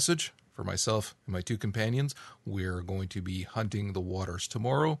for passage for myself and my two companions. We're going to be hunting the waters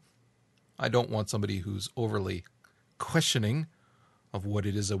tomorrow. I don't want somebody who's overly questioning of what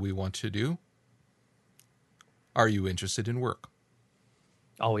it is that we want to do. Are you interested in work?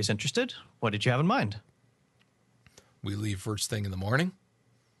 Always interested. What did you have in mind? We leave first thing in the morning.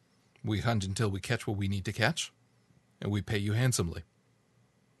 We hunt until we catch what we need to catch, and we pay you handsomely.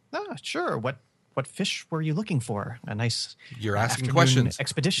 Sure. What fish were you looking for? A nice You're asking questions.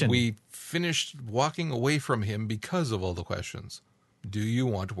 Expedition. We finished walking away from him because of all the questions. Do you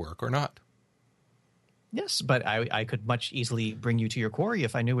want work or not? Yes, but I could much easily bring you to your quarry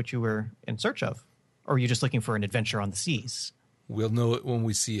if I knew what you were in search of. Or are you just looking for an adventure on the seas? We'll know it when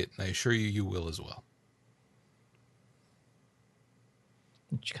we see it, and I assure you, you will as well.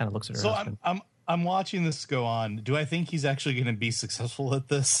 She kind of looks at her husband. So I'm watching this go on. Do I think he's actually going to be successful at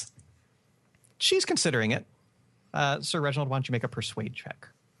this? She's considering it. Sir Reginald, why don't you make a persuade check?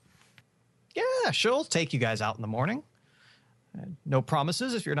 Yeah, she'll take you guys out in the morning. No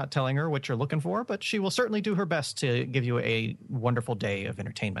promises if you're not telling her what you're looking for, but she will certainly do her best to give you a wonderful day of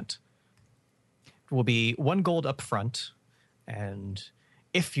entertainment. It will be 1 gold up front, and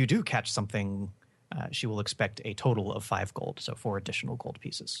if you do catch something, she will expect a total of 5 gold, so 4 additional gold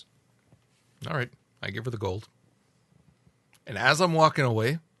pieces. All right, I give her the gold. And as I'm walking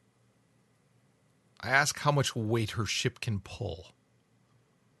away, I ask how much weight her ship can pull.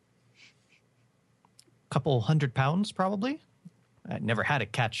 Couple 100 pounds, probably. I never had a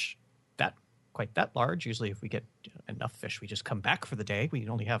catch quite that large. Usually if we get enough fish, we just come back for the day. We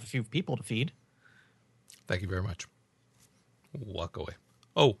only have a few people to feed. Thank you very much. Walk away.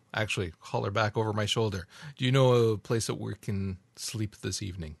 Oh, actually, holler back over my shoulder. Do you know a place that we can sleep this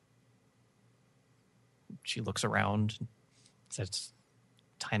evening? She looks around. It's a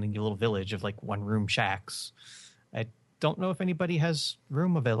tiny little village of like 1-room shacks. I don't know if anybody has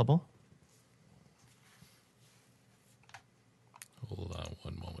room available. Hold on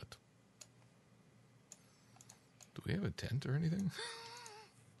one moment. Do we have a tent or anything?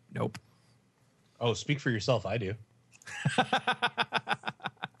 Nope. Oh, speak for yourself. I do.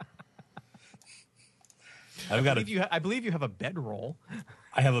 I believe you have a bedroll.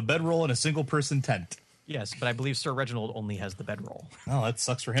 I have a bedroll and a single-person tent. Yes, but I believe Sir Reginald only has the bedroll. Oh, that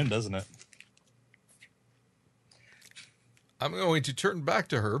sucks for him, doesn't it? I'm going to turn back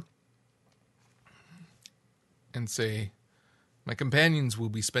to her and say, my companions will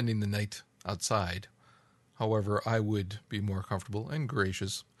be spending the night outside. However, I would be more comfortable and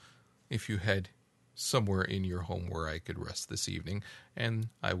gracious if you had somewhere in your home where I could rest this evening, and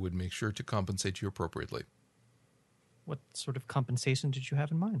I would make sure to compensate you appropriately. What sort of compensation did you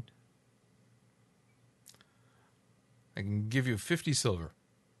have in mind? I can give you 50 silver,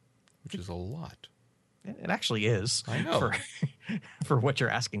 which is a lot. It actually is. I know. For what you're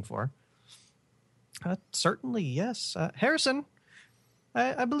asking for. Certainly, yes. Harrison,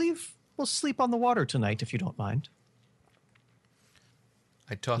 I believe we'll sleep on the water tonight, if you don't mind.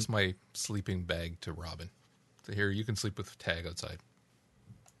 I toss my sleeping bag to Robin. So here, you can sleep with Tag outside.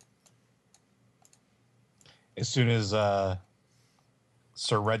 As soon as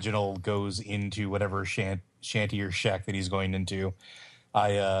Sir Reginald goes into whatever shanty or shack that he's going into,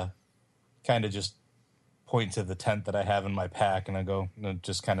 I kind of just point to the tent that I have in my pack, and I go,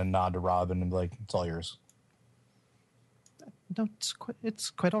 just kind of nod to Robin and be like, it's all yours. No, it's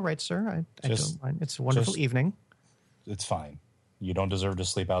quite all right, sir. I don't mind. It's a wonderful evening. It's fine. You don't deserve to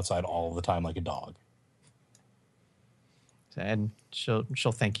sleep outside all the time like a dog. And she'll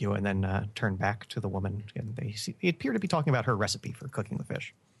thank you and then turn back to the woman. And they appear to be talking about her recipe for cooking the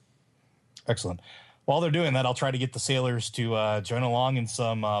fish. Excellent. While they're doing that, I'll try to get the sailors to join along in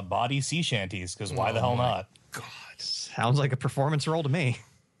some body sea shanties, because why the hell not? God. Sounds like a performance role to me.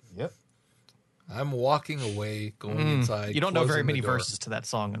 Yep. I'm walking away, going inside. You don't know very many verses to that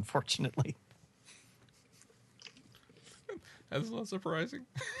song, unfortunately. That's not surprising.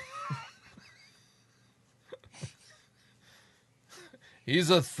 He's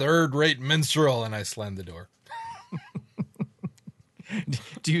a third-rate minstrel, and I slam the door.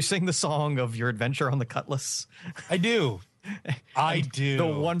 Do you sing the song of your adventure on the Cutlass? I do. I do. The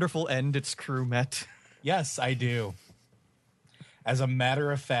wonderful end its crew met. Yes, I do. As a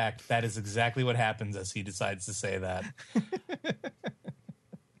matter of fact, that is exactly what happens as he decides to say that.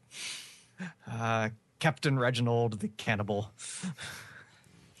 Captain Reginald the cannibal.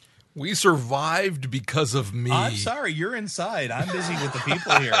 We survived because of me. I'm sorry, you're inside. I'm busy with the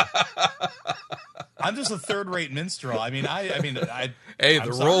people here. I'm just a third-rate minstrel. I mean, hey,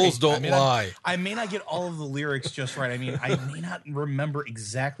 the roles don't lie. I may not get all of the lyrics just right. I mean, I may not remember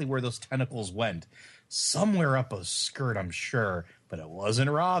exactly where those tentacles went. Somewhere up a skirt, I'm sure, but it wasn't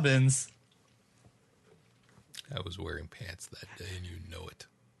Robin's. I was wearing pants that day, and you know it.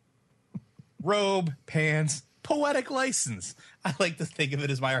 Robe, pants, poetic license. I like to think of it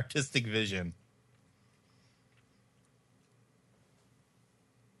as my artistic vision.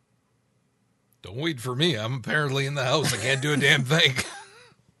 Don't wait for me. I'm apparently in the house. I can't do a damn thing.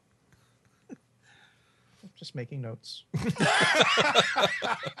 Just making notes.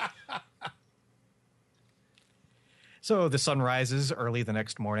 So the sun rises early the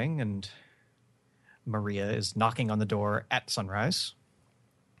next morning, and Maria is knocking on the door at sunrise.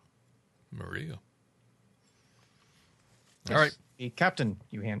 Maria. Yes, all right. The captain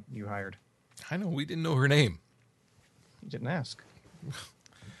you hired. I know, we didn't know her name. You didn't ask.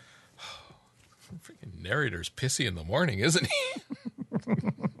 Freaking narrator's pissy in the morning, isn't he?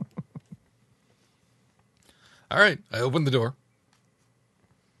 All right, I opened the door.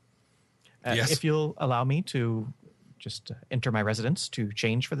 Yes. If you'll allow me to just enter my residence to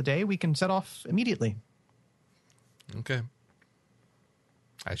change for the day, we can set off immediately. Okay.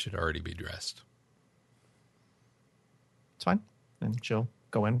 I should already be dressed. It's fine. And she'll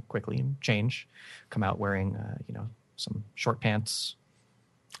go in quickly and change. Come out wearing, some short pants.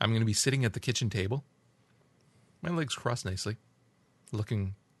 I'm going to be sitting at the kitchen table. My legs crossed nicely.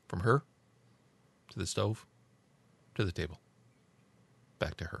 Looking from her to the stove to the table.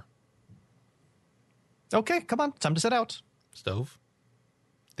 Back to her. Okay, come on. Time to set out. Stove.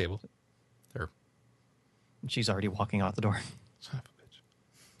 Table. There. She's already walking out the door. Son of a bitch.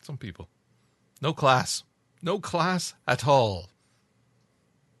 Some people. No class. No class at all.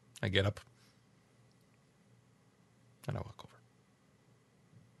 I get up. And I walk over.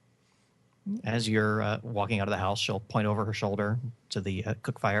 As you're walking out of the house, she'll point over her shoulder to the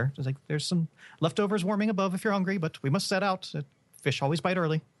cook fire. She's like, there's some leftovers warming above if you're hungry, but we must set out. Fish always bite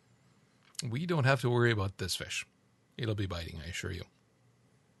early. We don't have to worry about this fish. It'll be biting, I assure you.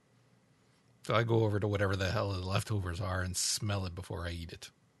 So I go over to whatever the hell the leftovers are and smell it before I eat it.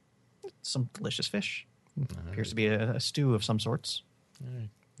 Some delicious fish. Appears to be a stew of some sorts. All right.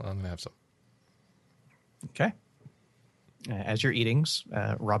 Well, I'm going to have some. Okay. As you're eating,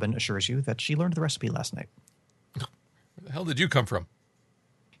 Robin assures you that she learned the recipe last night. Where the hell did you come from?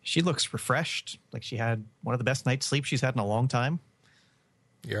 She looks refreshed, like she had one of the best night's sleep she's had in a long time.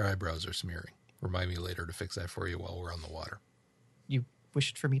 Your eyebrows are smearing. Remind me later to fix that for you while we're on the water. You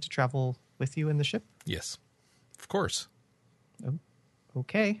wished for me to travel with you in the ship? Yes, of course. Oh,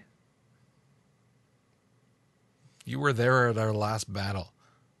 okay. You were there at our last battle.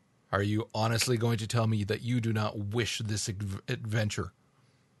 Are you honestly going to tell me that you do not wish this adventure?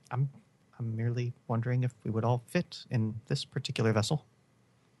 I'm merely wondering if we would all fit in this particular vessel.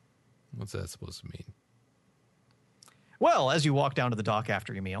 What's that supposed to mean? Well, as you walk down to the dock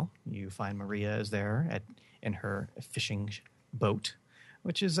after your meal, you find Maria is there in her fishing boat,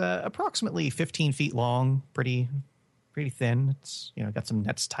 which is approximately 15 feet long, pretty thin. It's got some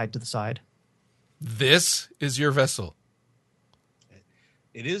nets tied to the side. This is your vessel.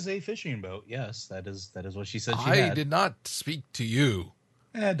 It is a fishing boat. Yes, that is what she said she had. I did not speak to you.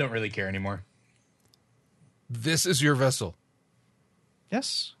 I don't really care anymore. This is your vessel.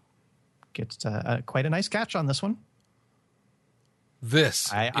 Yes. Get quite a nice catch on this one.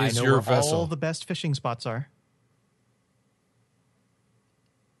 This I is know your where vessel. All the best fishing spots are.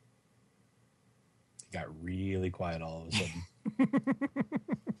 It got really quiet all of a sudden.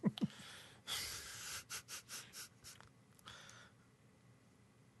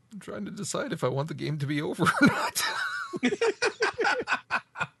 I'm trying to decide if I want the game to be over or not.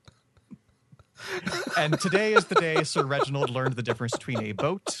 And today is the day Sir Reginald learned the difference between a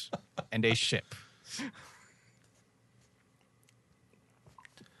boat and a ship.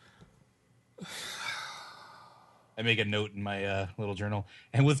 I make a note in my little journal.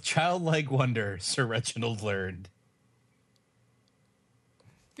 And with childlike wonder, Sir Reginald learned.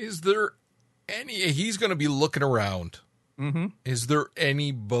 Is there any... He's going to be looking around. Mm-hmm. Is there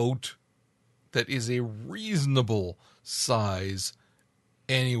any boat that is a reasonable size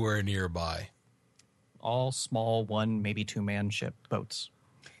anywhere nearby? All small, one, maybe two-man ship boats.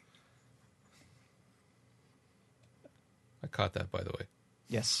 I caught that, by the way.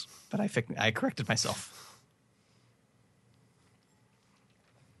 Yes, but I corrected myself.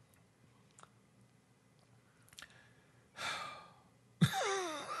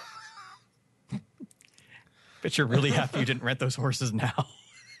 But you're really happy you didn't rent those horses now.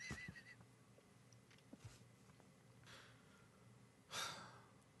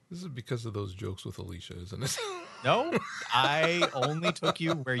 This is because of those jokes with Alicia, isn't it? No, I only took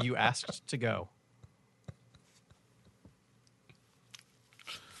you where you asked to go.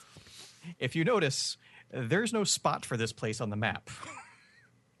 If you notice, there's no spot for this place on the map.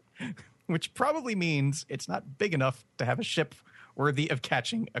 Which probably means it's not big enough to have a ship worthy of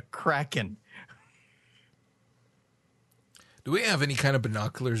catching a kraken. Do we have any kind of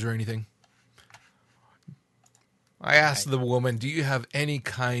binoculars or anything? I asked the woman, do you have any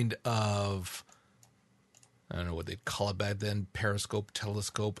kind of, I don't know what they'd call it back then, periscope,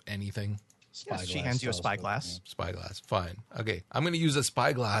 telescope, anything? Yes, she hands you a spyglass. Yeah. Spyglass, fine. Okay, I'm going to use a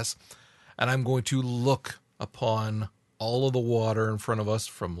spyglass, and I'm going to look upon all of the water in front of us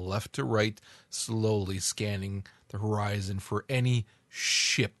from left to right, slowly scanning the horizon for any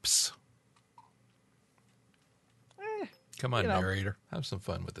ships. Come on, narrator. Have some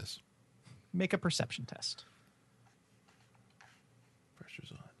fun with this. Make a perception test.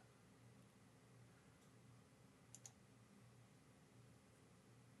 Pressure's on.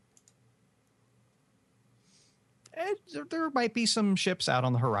 There might be some ships out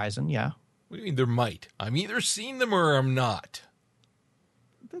on the horizon, yeah. What do you mean there might? I'm either seen them or I'm not.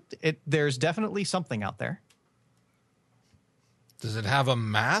 There's definitely something out there. Does it have a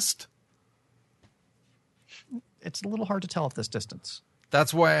mast? It's a little hard to tell at this distance.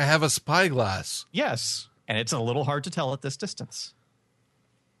 That's why I have a spyglass. Yes, and it's a little hard to tell at this distance.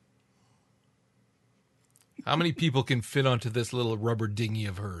 How many people can fit onto this little rubber dinghy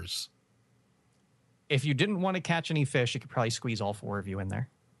of hers? If you didn't want to catch any fish, you could probably squeeze all 4 of you in there.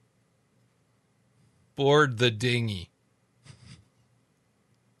 Board the dinghy.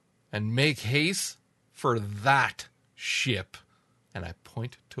 And make haste for that ship. And I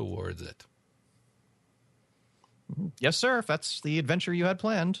point towards it. Yes, sir, if that's the adventure you had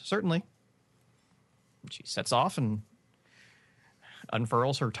planned, certainly. She sets off and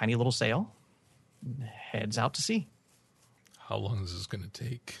unfurls her tiny little sail and heads out to sea. How long is this going to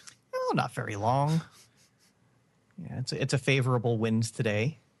take? Oh, not very long. Yeah, it's a favorable wind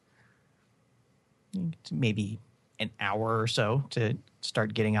today. Maybe an hour or so to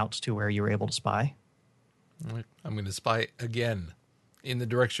start getting out to where you were able to spy. All right. I'm going to spy again in the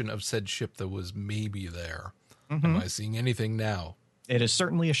direction of said ship that was maybe there. Mm-hmm. Am I seeing anything now? It is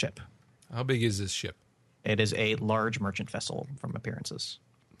certainly a ship. How big is this ship? It is a large merchant vessel from appearances.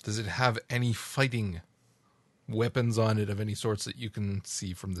 Does it have any fighting weapons on it of any sorts that you can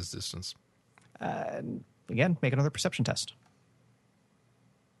see from this distance? Again, make another perception test.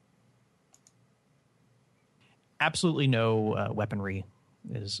 Absolutely no weaponry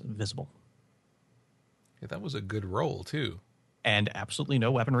is visible. Yeah, that was a good roll, too. And absolutely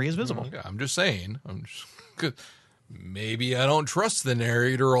no weaponry is visible. Okay, I'm just saying. Maybe I don't trust the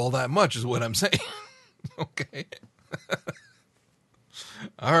narrator all that much is what I'm saying. Okay.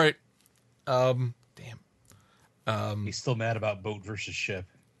 All right. Damn. He's still mad about boat versus ship.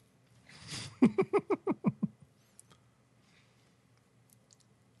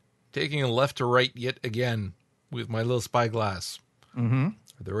 Taking a left to right yet again with my little spyglass. Mm-hmm.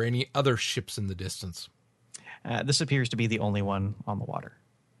 Are there any other ships in the distance? This appears to be the only one on the water.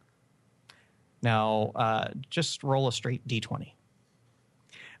 Now, just roll a straight D20.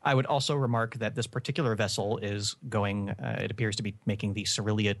 I would also remark that this particular vessel is going, it appears to be making the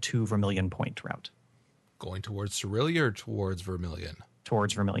Cerelia to Vermilion Point route. Going towards Cerelia or towards Vermilion?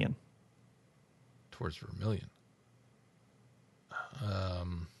 Towards Vermilion. Towards Vermilion.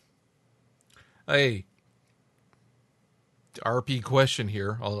 Hey, RP question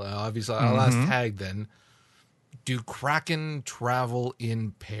here. I'll ask Tag then. Do Kraken travel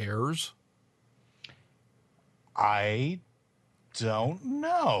in pairs? I don't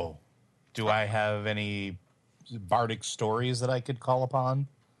know. Do I have any bardic stories that I could call upon?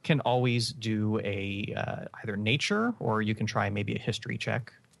 Can always do a either nature or you can try maybe a history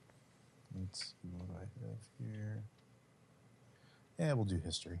check. Let's see what I have here. Yeah, we'll do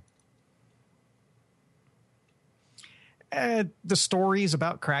history. The stories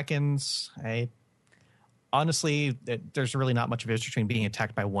about Krakens, honestly, there's really not much of a difference between being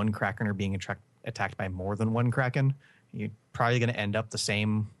attacked by one Kraken or being attacked by more than one Kraken. You're probably going to end up the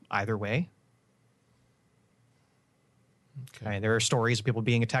same either way. Okay. There are stories of people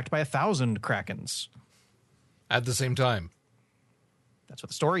being attacked by 1,000 Krakens. At the same time. That's what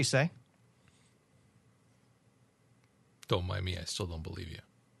the stories say. Don't mind me. I still don't believe you.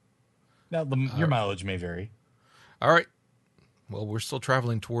 Now, your mileage may vary. All right. Well, we're still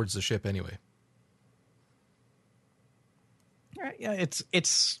traveling towards the ship anyway. All right. Yeah,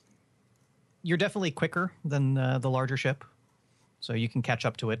 it's you're definitely quicker than the larger ship, so you can catch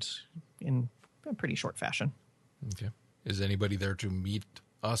up to it in a pretty short fashion. Okay. Is anybody there to meet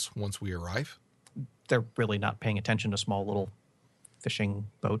us once we arrive? They're really not paying attention to small little fishing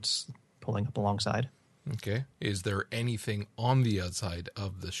boats pulling up alongside. Okay. Is there anything on the outside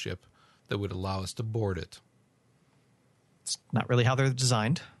of the ship that would allow us to board it? It's not really how they're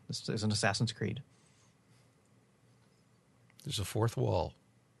designed. This isn't Assassin's Creed. There's a fourth wall.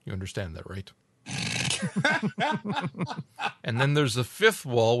 You understand that, right? And then there's the fifth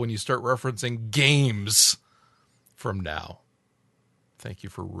wall when you start referencing games from now. Thank you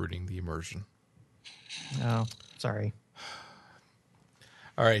for ruining the immersion. Oh, sorry.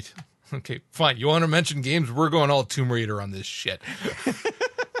 All right. Okay, fine. You want to mention games? We're going all Tomb Raider on this shit.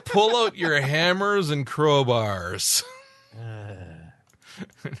 Pull out your hammers and crowbars.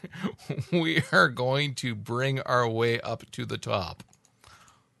 We are going to bring our way up to the top.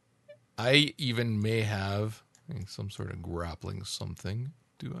 I even may have some sort of grappling something.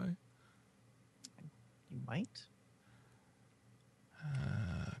 Do I? You might.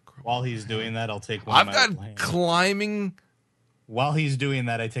 While he's doing that, I'll take one. I've got climbing. While he's doing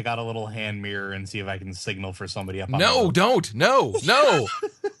that, I take out a little hand mirror and see if I can signal for somebody up. No, don't. No.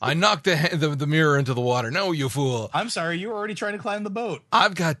 I knocked the mirror into the water. No, you fool. I'm sorry. You were already trying to climb the boat.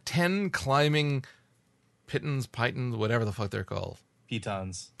 I've got 10 climbing pitons, whatever the fuck they're called.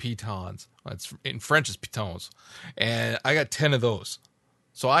 Pitons. It's, in French, it's pitons. And I got 10 of those.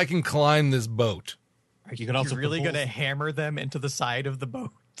 So I can climb this boat. Are you really going to hammer them into the side of the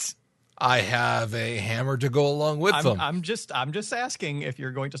boat? I have a hammer to go along with them. I'm just asking if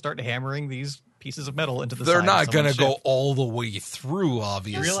you're going to start hammering these pieces of metal into the They're side. They're not going to go all the way through,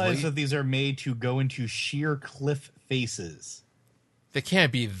 obviously. You realize that these are made to go into sheer cliff faces. They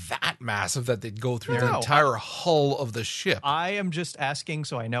can't be that massive that they'd go through the entire hull of the ship. I am just asking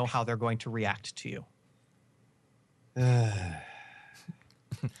so I know how they're going to react to you.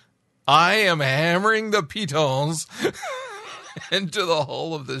 I am hammering the pitons into the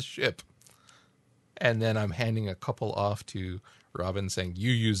hull of this ship. And then I'm handing a couple off to Robin saying,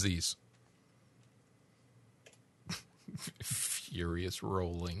 you use these. Furious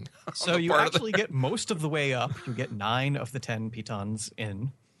rolling. So you actually get most of the way up. You get 9 of the 10 pitons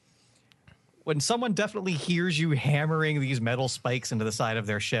in. When someone definitely hears you hammering these metal spikes into the side of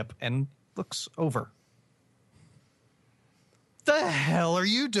their ship and looks over. The hell are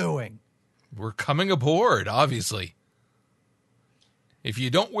you doing? We're coming aboard, obviously. If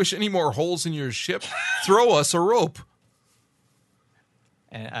you don't wish any more holes in your ship, throw us a rope.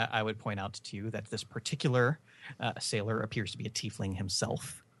 And I would point out to you that this particular sailor appears to be a tiefling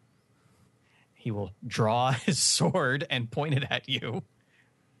himself. He will draw his sword and point it at you.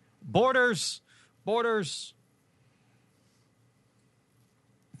 Boarders! Boarders!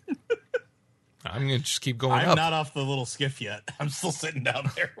 I'm going to just keep going up. I'm not off the little skiff yet. I'm still sitting down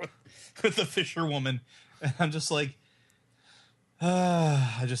there with the fisherwoman. And I'm just like,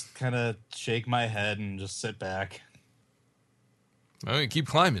 I just kind of shake my head and just sit back. Oh, you keep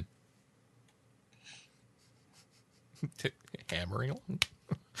climbing. Hammering along.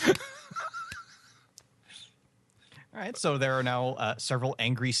 All right, so there are now several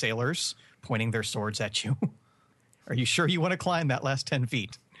angry sailors pointing their swords at you. Are you sure you want to climb that last 10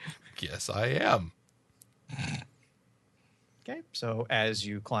 feet? Yes, I am. Okay, so as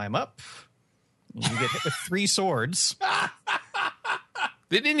you climb up, you get hit with 3 swords.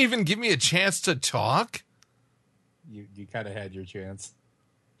 They didn't even give me a chance to talk. You kind of had your chance.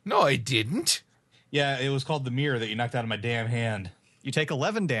 No, I didn't. Yeah, it was called the mirror that you knocked out of my damn hand. You take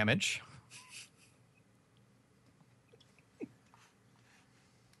 11 damage.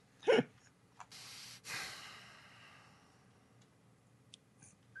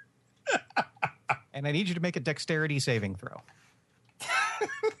 And I need you to make a dexterity saving throw.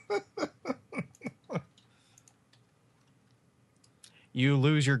 You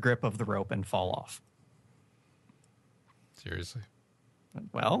lose your grip of the rope and fall off. Seriously?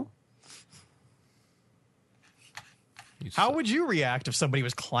 Well, how would you react if somebody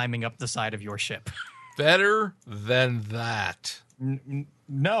was climbing up the side of your ship? Better than that.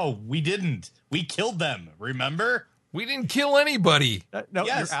 No, we didn't. We killed them, remember? We didn't kill anybody. No,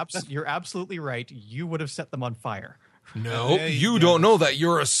 yes, you're absolutely right. You would have set them on fire. No, you don't know that.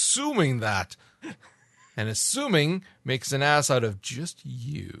 You're assuming that. And assuming makes an ass out of just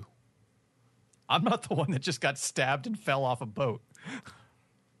you. I'm not the one that just got stabbed and fell off a boat.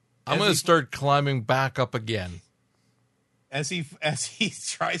 I'm going to start climbing back up again. As he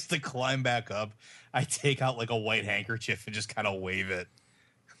tries to climb back up, I take out like a white handkerchief and just kind of wave it.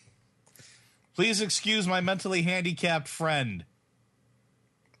 Please excuse my mentally handicapped friend.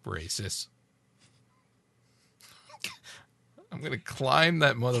 Racist. I'm going to climb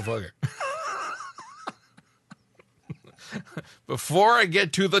that motherfucker. Before I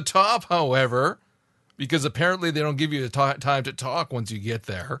get to the top, however, because apparently they don't give you time to talk once you get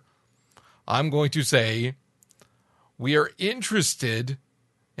there, I'm going to say, we are interested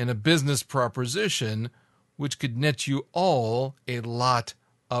in a business proposition which could net you all a lot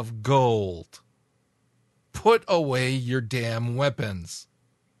of gold. Put away your damn weapons.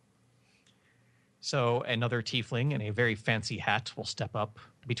 So another tiefling in a very fancy hat will step up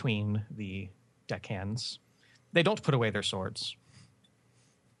between the deckhands. They don't put away their swords.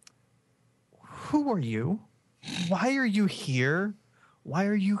 Who are you? Why are you here? Why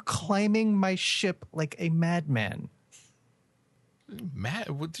are you climbing my ship like a madman?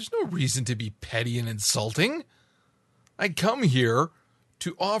 There's no reason to be petty and insulting. I come here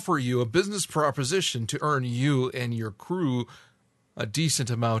to offer you a business proposition to earn you and your crew a decent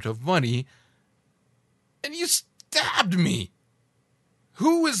amount of money, and you stabbed me.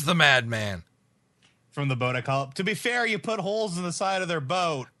 Who is the madman? From the boat, I call it. To be fair, you put holes in the side of their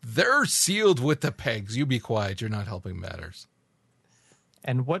boat. They're sealed with the pegs. You be quiet. You're not helping matters.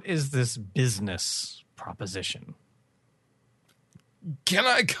 And what is this business proposition? Can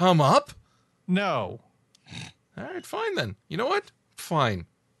I come up? No. All right, fine then. You know what? Fine.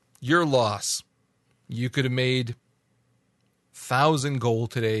 Your loss. You could have made 1,000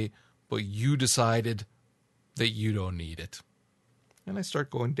 gold today, but you decided that you don't need it. And I start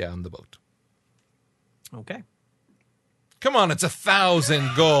going down the boat. Okay. Come on, it's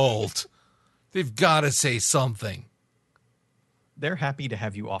 1,000 gold. They've got to say something. They're happy to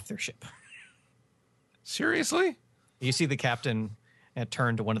have you off their ship. Seriously? You see the captain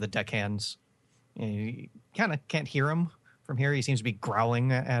turn to one of the deckhands. You kind of can't hear him from here. He seems to be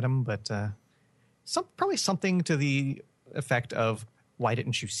growling at him, but probably something to the effect of, why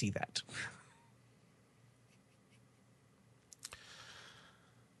didn't you see that?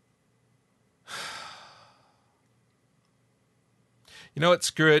 You know what?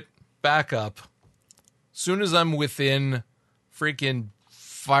 Screw it. Back up. Soon as I'm within freaking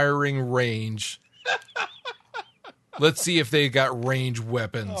firing range, let's see if they got range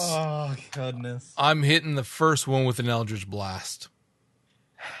weapons. Oh, goodness. I'm hitting the first one with an Eldritch Blast.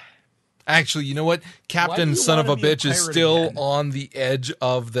 Actually, you know what? Captain Son of a Bitch is still again on the edge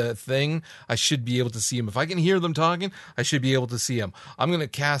of the thing. I should be able to see him. If I can hear them talking, I should be able to see him. I'm going to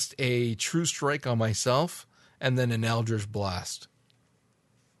cast a True Strike on myself and then an Eldritch Blast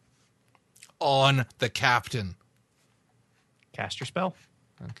on the captain. Cast your spell.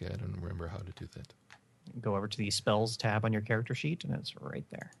 Okay, I don't remember how to do that. Go over to the spells tab on your character sheet, and it's right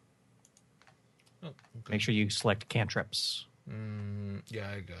there. Oh, okay. Make sure you select cantrips. Yeah,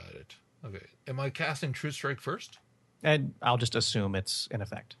 I got it. Okay. Am I casting True Strike first? And I'll just assume it's in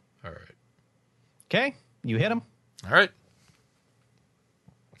effect. All right. Okay, you hit him. All right.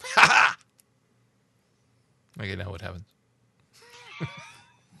 Ha! Okay, now what happens?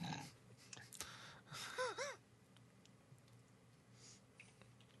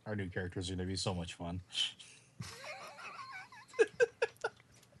 Our new characters are going to be so much fun.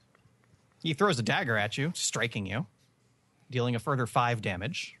 He throws a dagger at you, striking you, dealing a further 5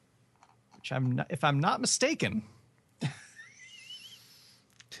 damage, which if I'm not mistaken,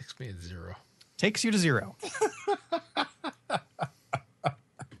 takes me at 0. Takes you to 0.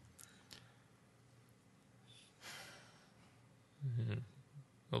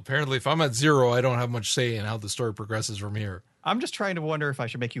 Well, apparently, if I'm at 0, I don't have much say in how the story progresses from here. I'm just trying to wonder if I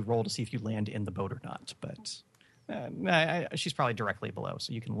should make you roll to see if you land in the boat or not, but she's probably directly below,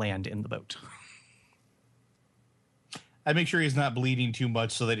 so you can land in the boat. I make sure he's not bleeding too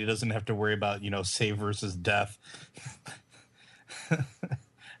much so that he doesn't have to worry about, save versus death.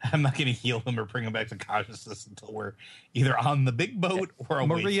 I'm not going to heal him or bring him back to consciousness until we're either on the big boat or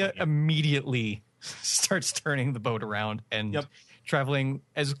away. Maria immediately starts turning the boat around and traveling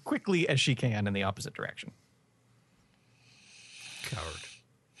as quickly as she can in the opposite direction. Coward.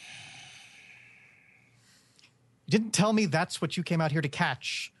 You didn't tell me that's what you came out here to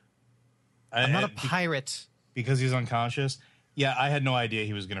catch. I'm not a pirate. Because he's unconscious? Yeah, I had no idea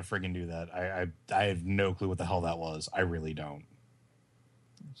he was going to friggin' do that. I have no clue what the hell that was. I really don't.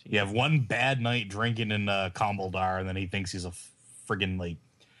 You have one bad night drinking in Combledar, and then he thinks he's a friggin',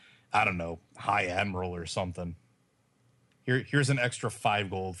 high admiral or something. Here's an extra 5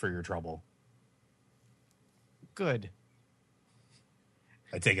 gold for your Good.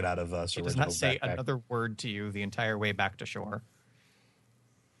 I take it out of Sir He does not say another word to you the entire way back to shore.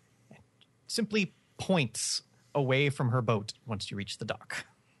 Simply points away from her boat once you reach the dock.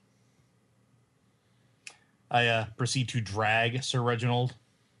 I proceed to drag Sir Reginald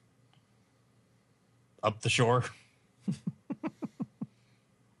up the shore.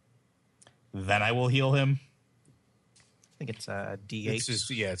 Then I will heal him. I think it's a D8. It's just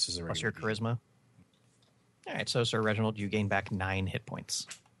a plus your charisma. All right, so Sir Reginald, you gain back 9 hit points.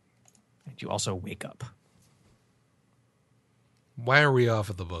 And you also wake up. Why are we off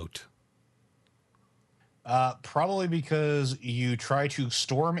of the boat? Probably because you try to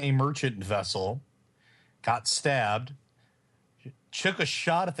storm a merchant vessel, got stabbed, took a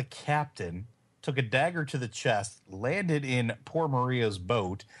shot at the captain, took a dagger to the chest, landed in poor Maria's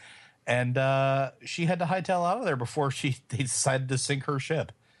boat, and she had to hightail out of there before they decided to sink her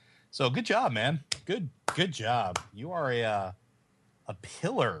ship. So good job, man. Good job. You are a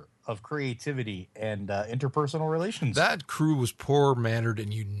pillar of creativity and interpersonal relations. That crew was poor-mannered,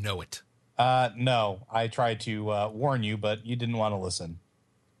 and you know it. No, I tried to warn you, but you didn't want to listen.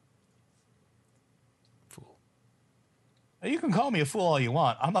 You can call me a fool all you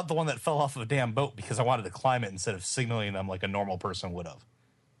want. I'm not the one that fell off of a damn boat because I wanted to climb it instead of signaling them like a normal person would have.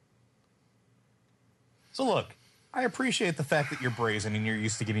 So look, I appreciate the fact that you're brazen and you're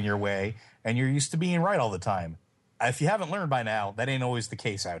used to getting your way and you're used to being right all the time. If you haven't learned by now, that ain't always the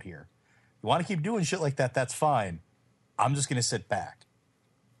case out here. You want to keep doing shit like that, that's fine. I'm just going to sit back.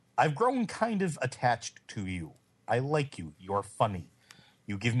 I've grown kind of attached to you. I like you. You're funny.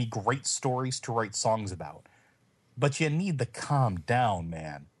 You give me great stories to write songs about. But you need to calm down,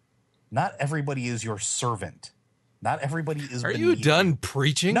 man. Not everybody is your servant. Not everybody is. Are you done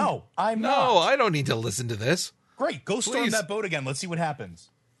preaching? No, I'm not. No, I don't need to listen to this. Great, go storm that boat again. Let's see what happens.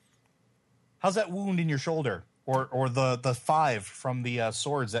 How's that wound in your shoulder, or the 5 from the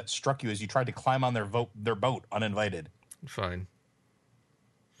swords that struck you as you tried to climb on their boat uninvited? Fine.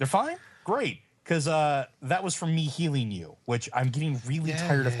 They're fine. Great, because that was from me healing you, which I'm getting really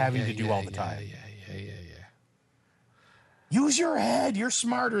tired of having to do all the time. Yeah. Use your head. You're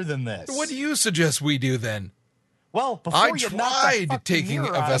smarter than this. What do you suggest we do then? Well, before I you tried taking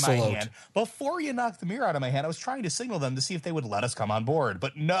a vessel out. Before you knocked the mirror out of my hand, I was trying to signal them to see if they would let us come on board.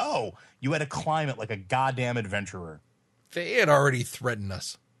 But no, you had to climb it like a goddamn adventurer. They had already threatened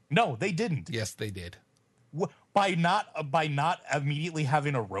us. No, they didn't. Yes, they did. By not immediately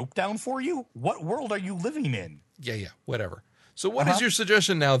having a rope down for you? What world are you living in? Yeah, whatever. So what is your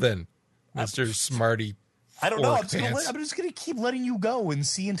suggestion now then, Mr. Smarty? I don't know. I'm just going to keep letting you go and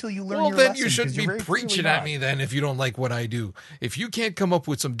see until you learn your lesson. Well, then you shouldn't be preaching at me then if you don't like what I do. If you can't come up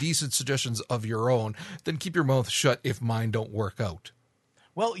with some decent suggestions of your own, then keep your mouth shut if mine don't work out.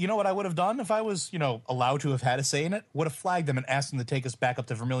 Well, you know what I would have done if I was, allowed to have had a say in it? Would have flagged them and asked them to take us back up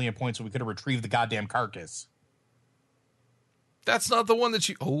to Vermilion Point so we could have retrieved the goddamn carcass. That's not the one that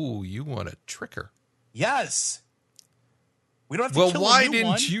you... Oh, you want to trick her. Yes. We don't have to kill a new one. Well, why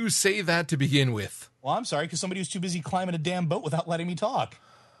didn't you say that to begin with? Well, I'm sorry, because somebody was too busy climbing a damn boat without letting me talk.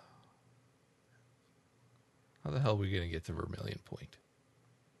 How the hell are we going to get to Vermilion Point?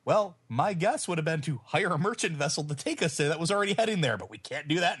 Well, my guess would have been to hire a merchant vessel to take us there that was already heading there, but we can't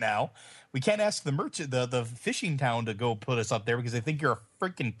do that now. We can't ask the merchant, the fishing town to go put us up there because they think you're a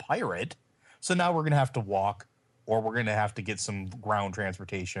freaking pirate. So now we're going to have to walk, or we're going to have to get some ground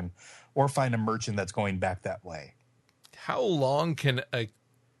transportation, or find a merchant that's going back that way. How long can a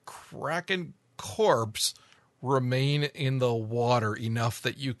kraken corpse remain in the water enough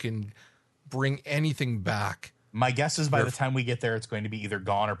that you can bring anything back? My guess is by the time we get there, it's going to be either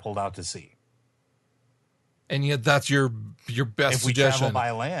gone or pulled out to sea. And yet that's your best suggestion. If we travel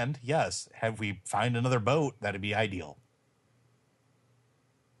by land, yes. Have we find another boat, that'd be ideal.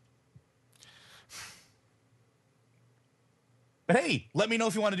 But hey, let me know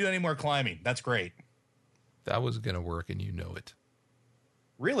if you want to do any more climbing. That's great. That was going to work, and you know it.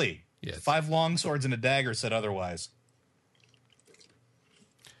 Really? Yes. 5 long swords and a dagger said otherwise.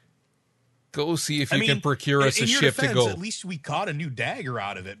 Go see if you can procure us a ship to go. At least we caught a new dagger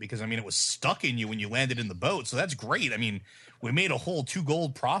out of it because, it was stuck in you when you landed in the boat. So that's great. We made a whole 2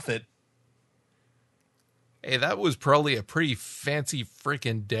 gold profit. Hey, that was probably a pretty fancy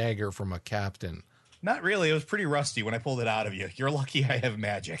freaking dagger from a captain. Not really. It was pretty rusty when I pulled it out of you. You're lucky I have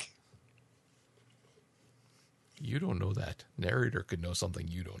magic. You don't know that. Narrator could know something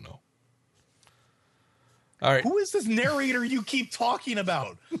you don't know. All right. Who is this narrator you keep talking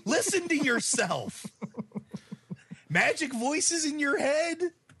about? Listen to yourself. Magic voices in your head?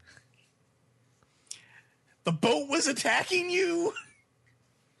 The boat was attacking you?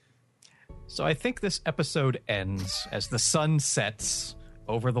 So I think this episode ends as the sun sets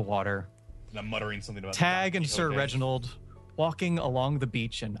over the water. And I'm muttering something about Tag and Sir Reginald walking along the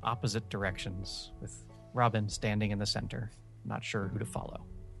beach in opposite directions, with Robin standing in the center, not sure who to follow.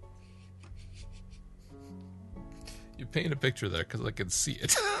 You paint a picture there because I can see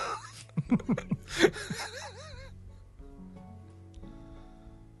it.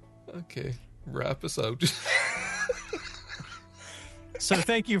 Okay, wrap us out. So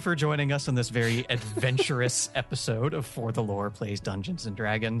thank you for joining us on this very adventurous episode of For the Lore Plays Dungeons &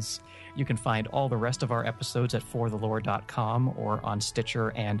 Dragons. You can find all the rest of our episodes at forthelore.com or on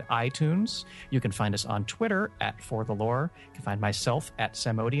Stitcher and iTunes. You can find us on Twitter at forthelore. You can find myself at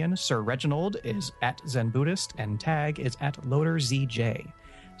Samodian. Sir Reginald is at Zen Buddhist, and Tag is at LoaderZJ.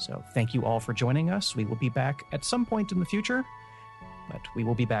 So thank you all for joining us. We will be back at some point in the future, but we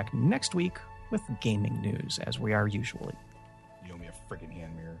will be back next week with gaming news, as we are usually. You owe me a freaking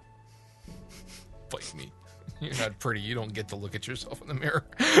hand mirror. Fight me. You're not pretty. You don't get to look at yourself in the mirror.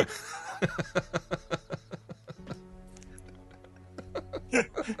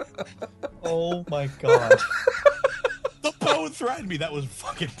 Oh my god. The poet threatened me. That was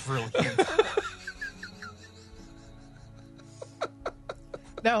fucking brilliant.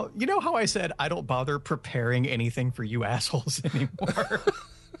 Now, you know how I said I don't bother preparing anything for you assholes anymore?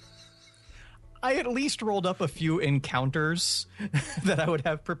 I at least rolled up a few encounters that I would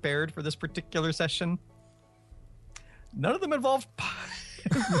have prepared for this particular session. None of them involved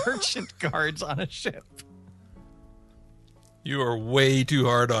merchant guards on a ship. You are way too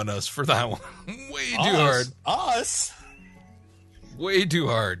hard on us for that one. Way too hard. Us? Way too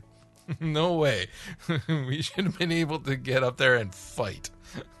hard. No way. We should have been able to get up there and fight.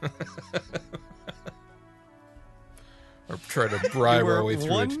 Or try to bribe our way through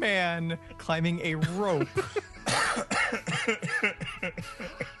it. One man climbing a rope.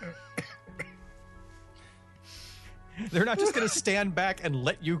 They're not just going to stand back and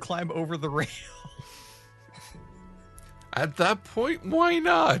let you climb over the rail. At that point, why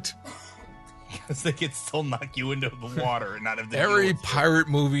not? Because they could still knock you into the water and not have the Every pirate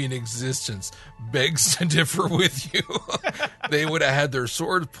movie in existence begs to differ with you. They would have had their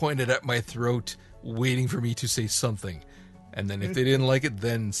swords pointed at my throat, waiting for me to say something. And then if they didn't like it,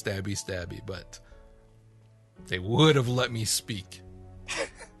 then stabby, stabby. But they would have let me speak.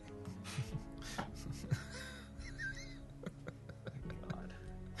 God.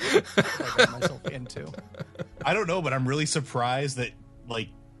 I got myself into. I don't know, but I'm really surprised that, like,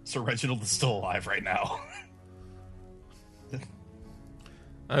 Sir Reginald is still alive right now.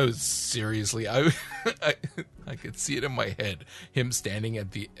 I was seriously, I could see it in my head. Him standing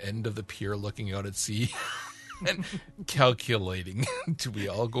at the end of the pier looking out at sea and calculating, do we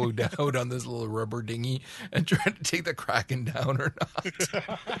all go down on this little rubber dinghy and try to take the Kraken down or not?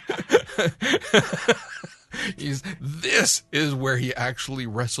 This is where he actually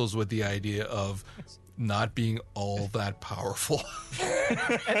wrestles with the idea of not being all that powerful.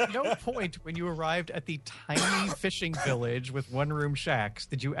 At no point when you arrived at the tiny fishing village with one-room shacks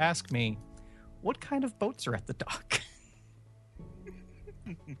did you ask me, what kind of boats are at the dock?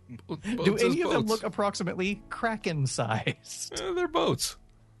 Do any of them look approximately Kraken-sized? They're boats.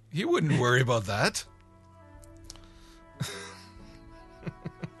 He wouldn't worry about that.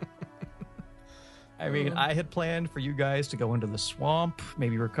 I mean, I had planned for you guys to go into the swamp,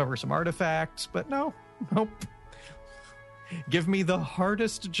 maybe recover some artifacts, but nope. Give me the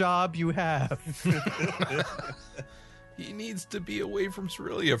hardest job you have. He needs to be away from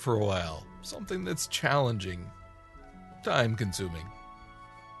Cerelia for a while. Something that's challenging. Time-consuming.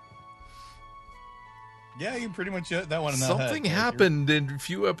 Yeah, you pretty much hit that one in the Something happened in a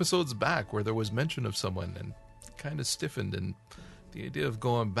few episodes back where there was mention of someone and kind of stiffened, and the idea of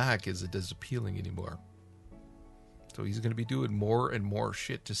going back isn't as appealing anymore. So he's going to be doing more and more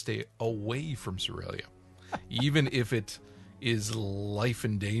shit to stay away from Cerelia, even if it is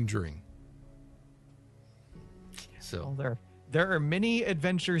life-endangering. So well, there are many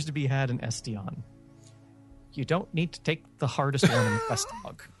adventures to be had in Estion. You don't need to take the hardest one in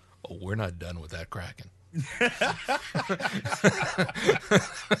Festog. Oh, we're not done with that Kraken.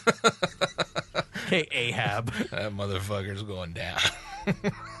 Hey, Ahab. That motherfucker's going down.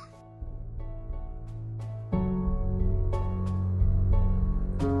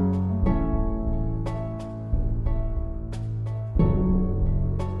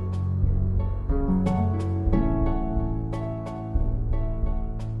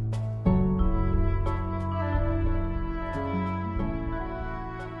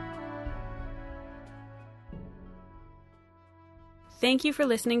 Thank you for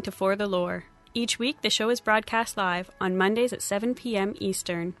listening to For the Lore. Each week, the show is broadcast live on Mondays at 7 p.m.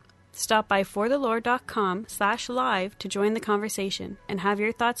 Eastern. Stop by forthelore.com/live to join the conversation and have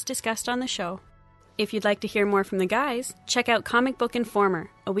your thoughts discussed on the show. If you'd like to hear more from the guys, check out Comic Book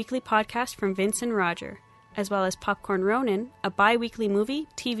Informer, a weekly podcast from Vince and Roger, as well as Popcorn Ronin, a bi-weekly movie,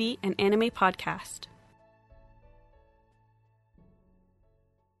 TV, and anime podcast.